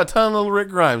 I saw a ton of little Rick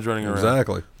Grimes running around.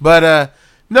 Exactly. But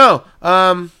no.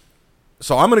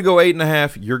 So I'm gonna go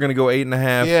 8.5. You're gonna go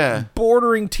 8.5. Yeah.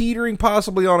 Bordering, teetering,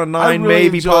 possibly on a 9,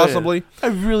 maybe, possibly. I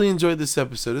really enjoyed this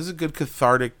episode. It was a good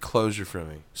cathartic closure for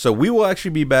me. So we will actually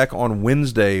be back on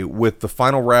Wednesday with the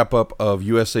final wrap up of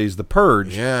USA's The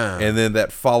Purge. Yeah. And then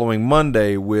that following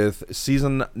Monday with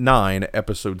season 9,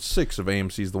 episode 6 of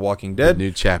AMC's The Walking Dead. New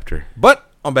chapter.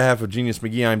 But on behalf of Genius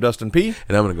McGee, I'm Dustin P.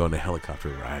 And I'm gonna go on a helicopter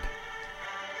ride.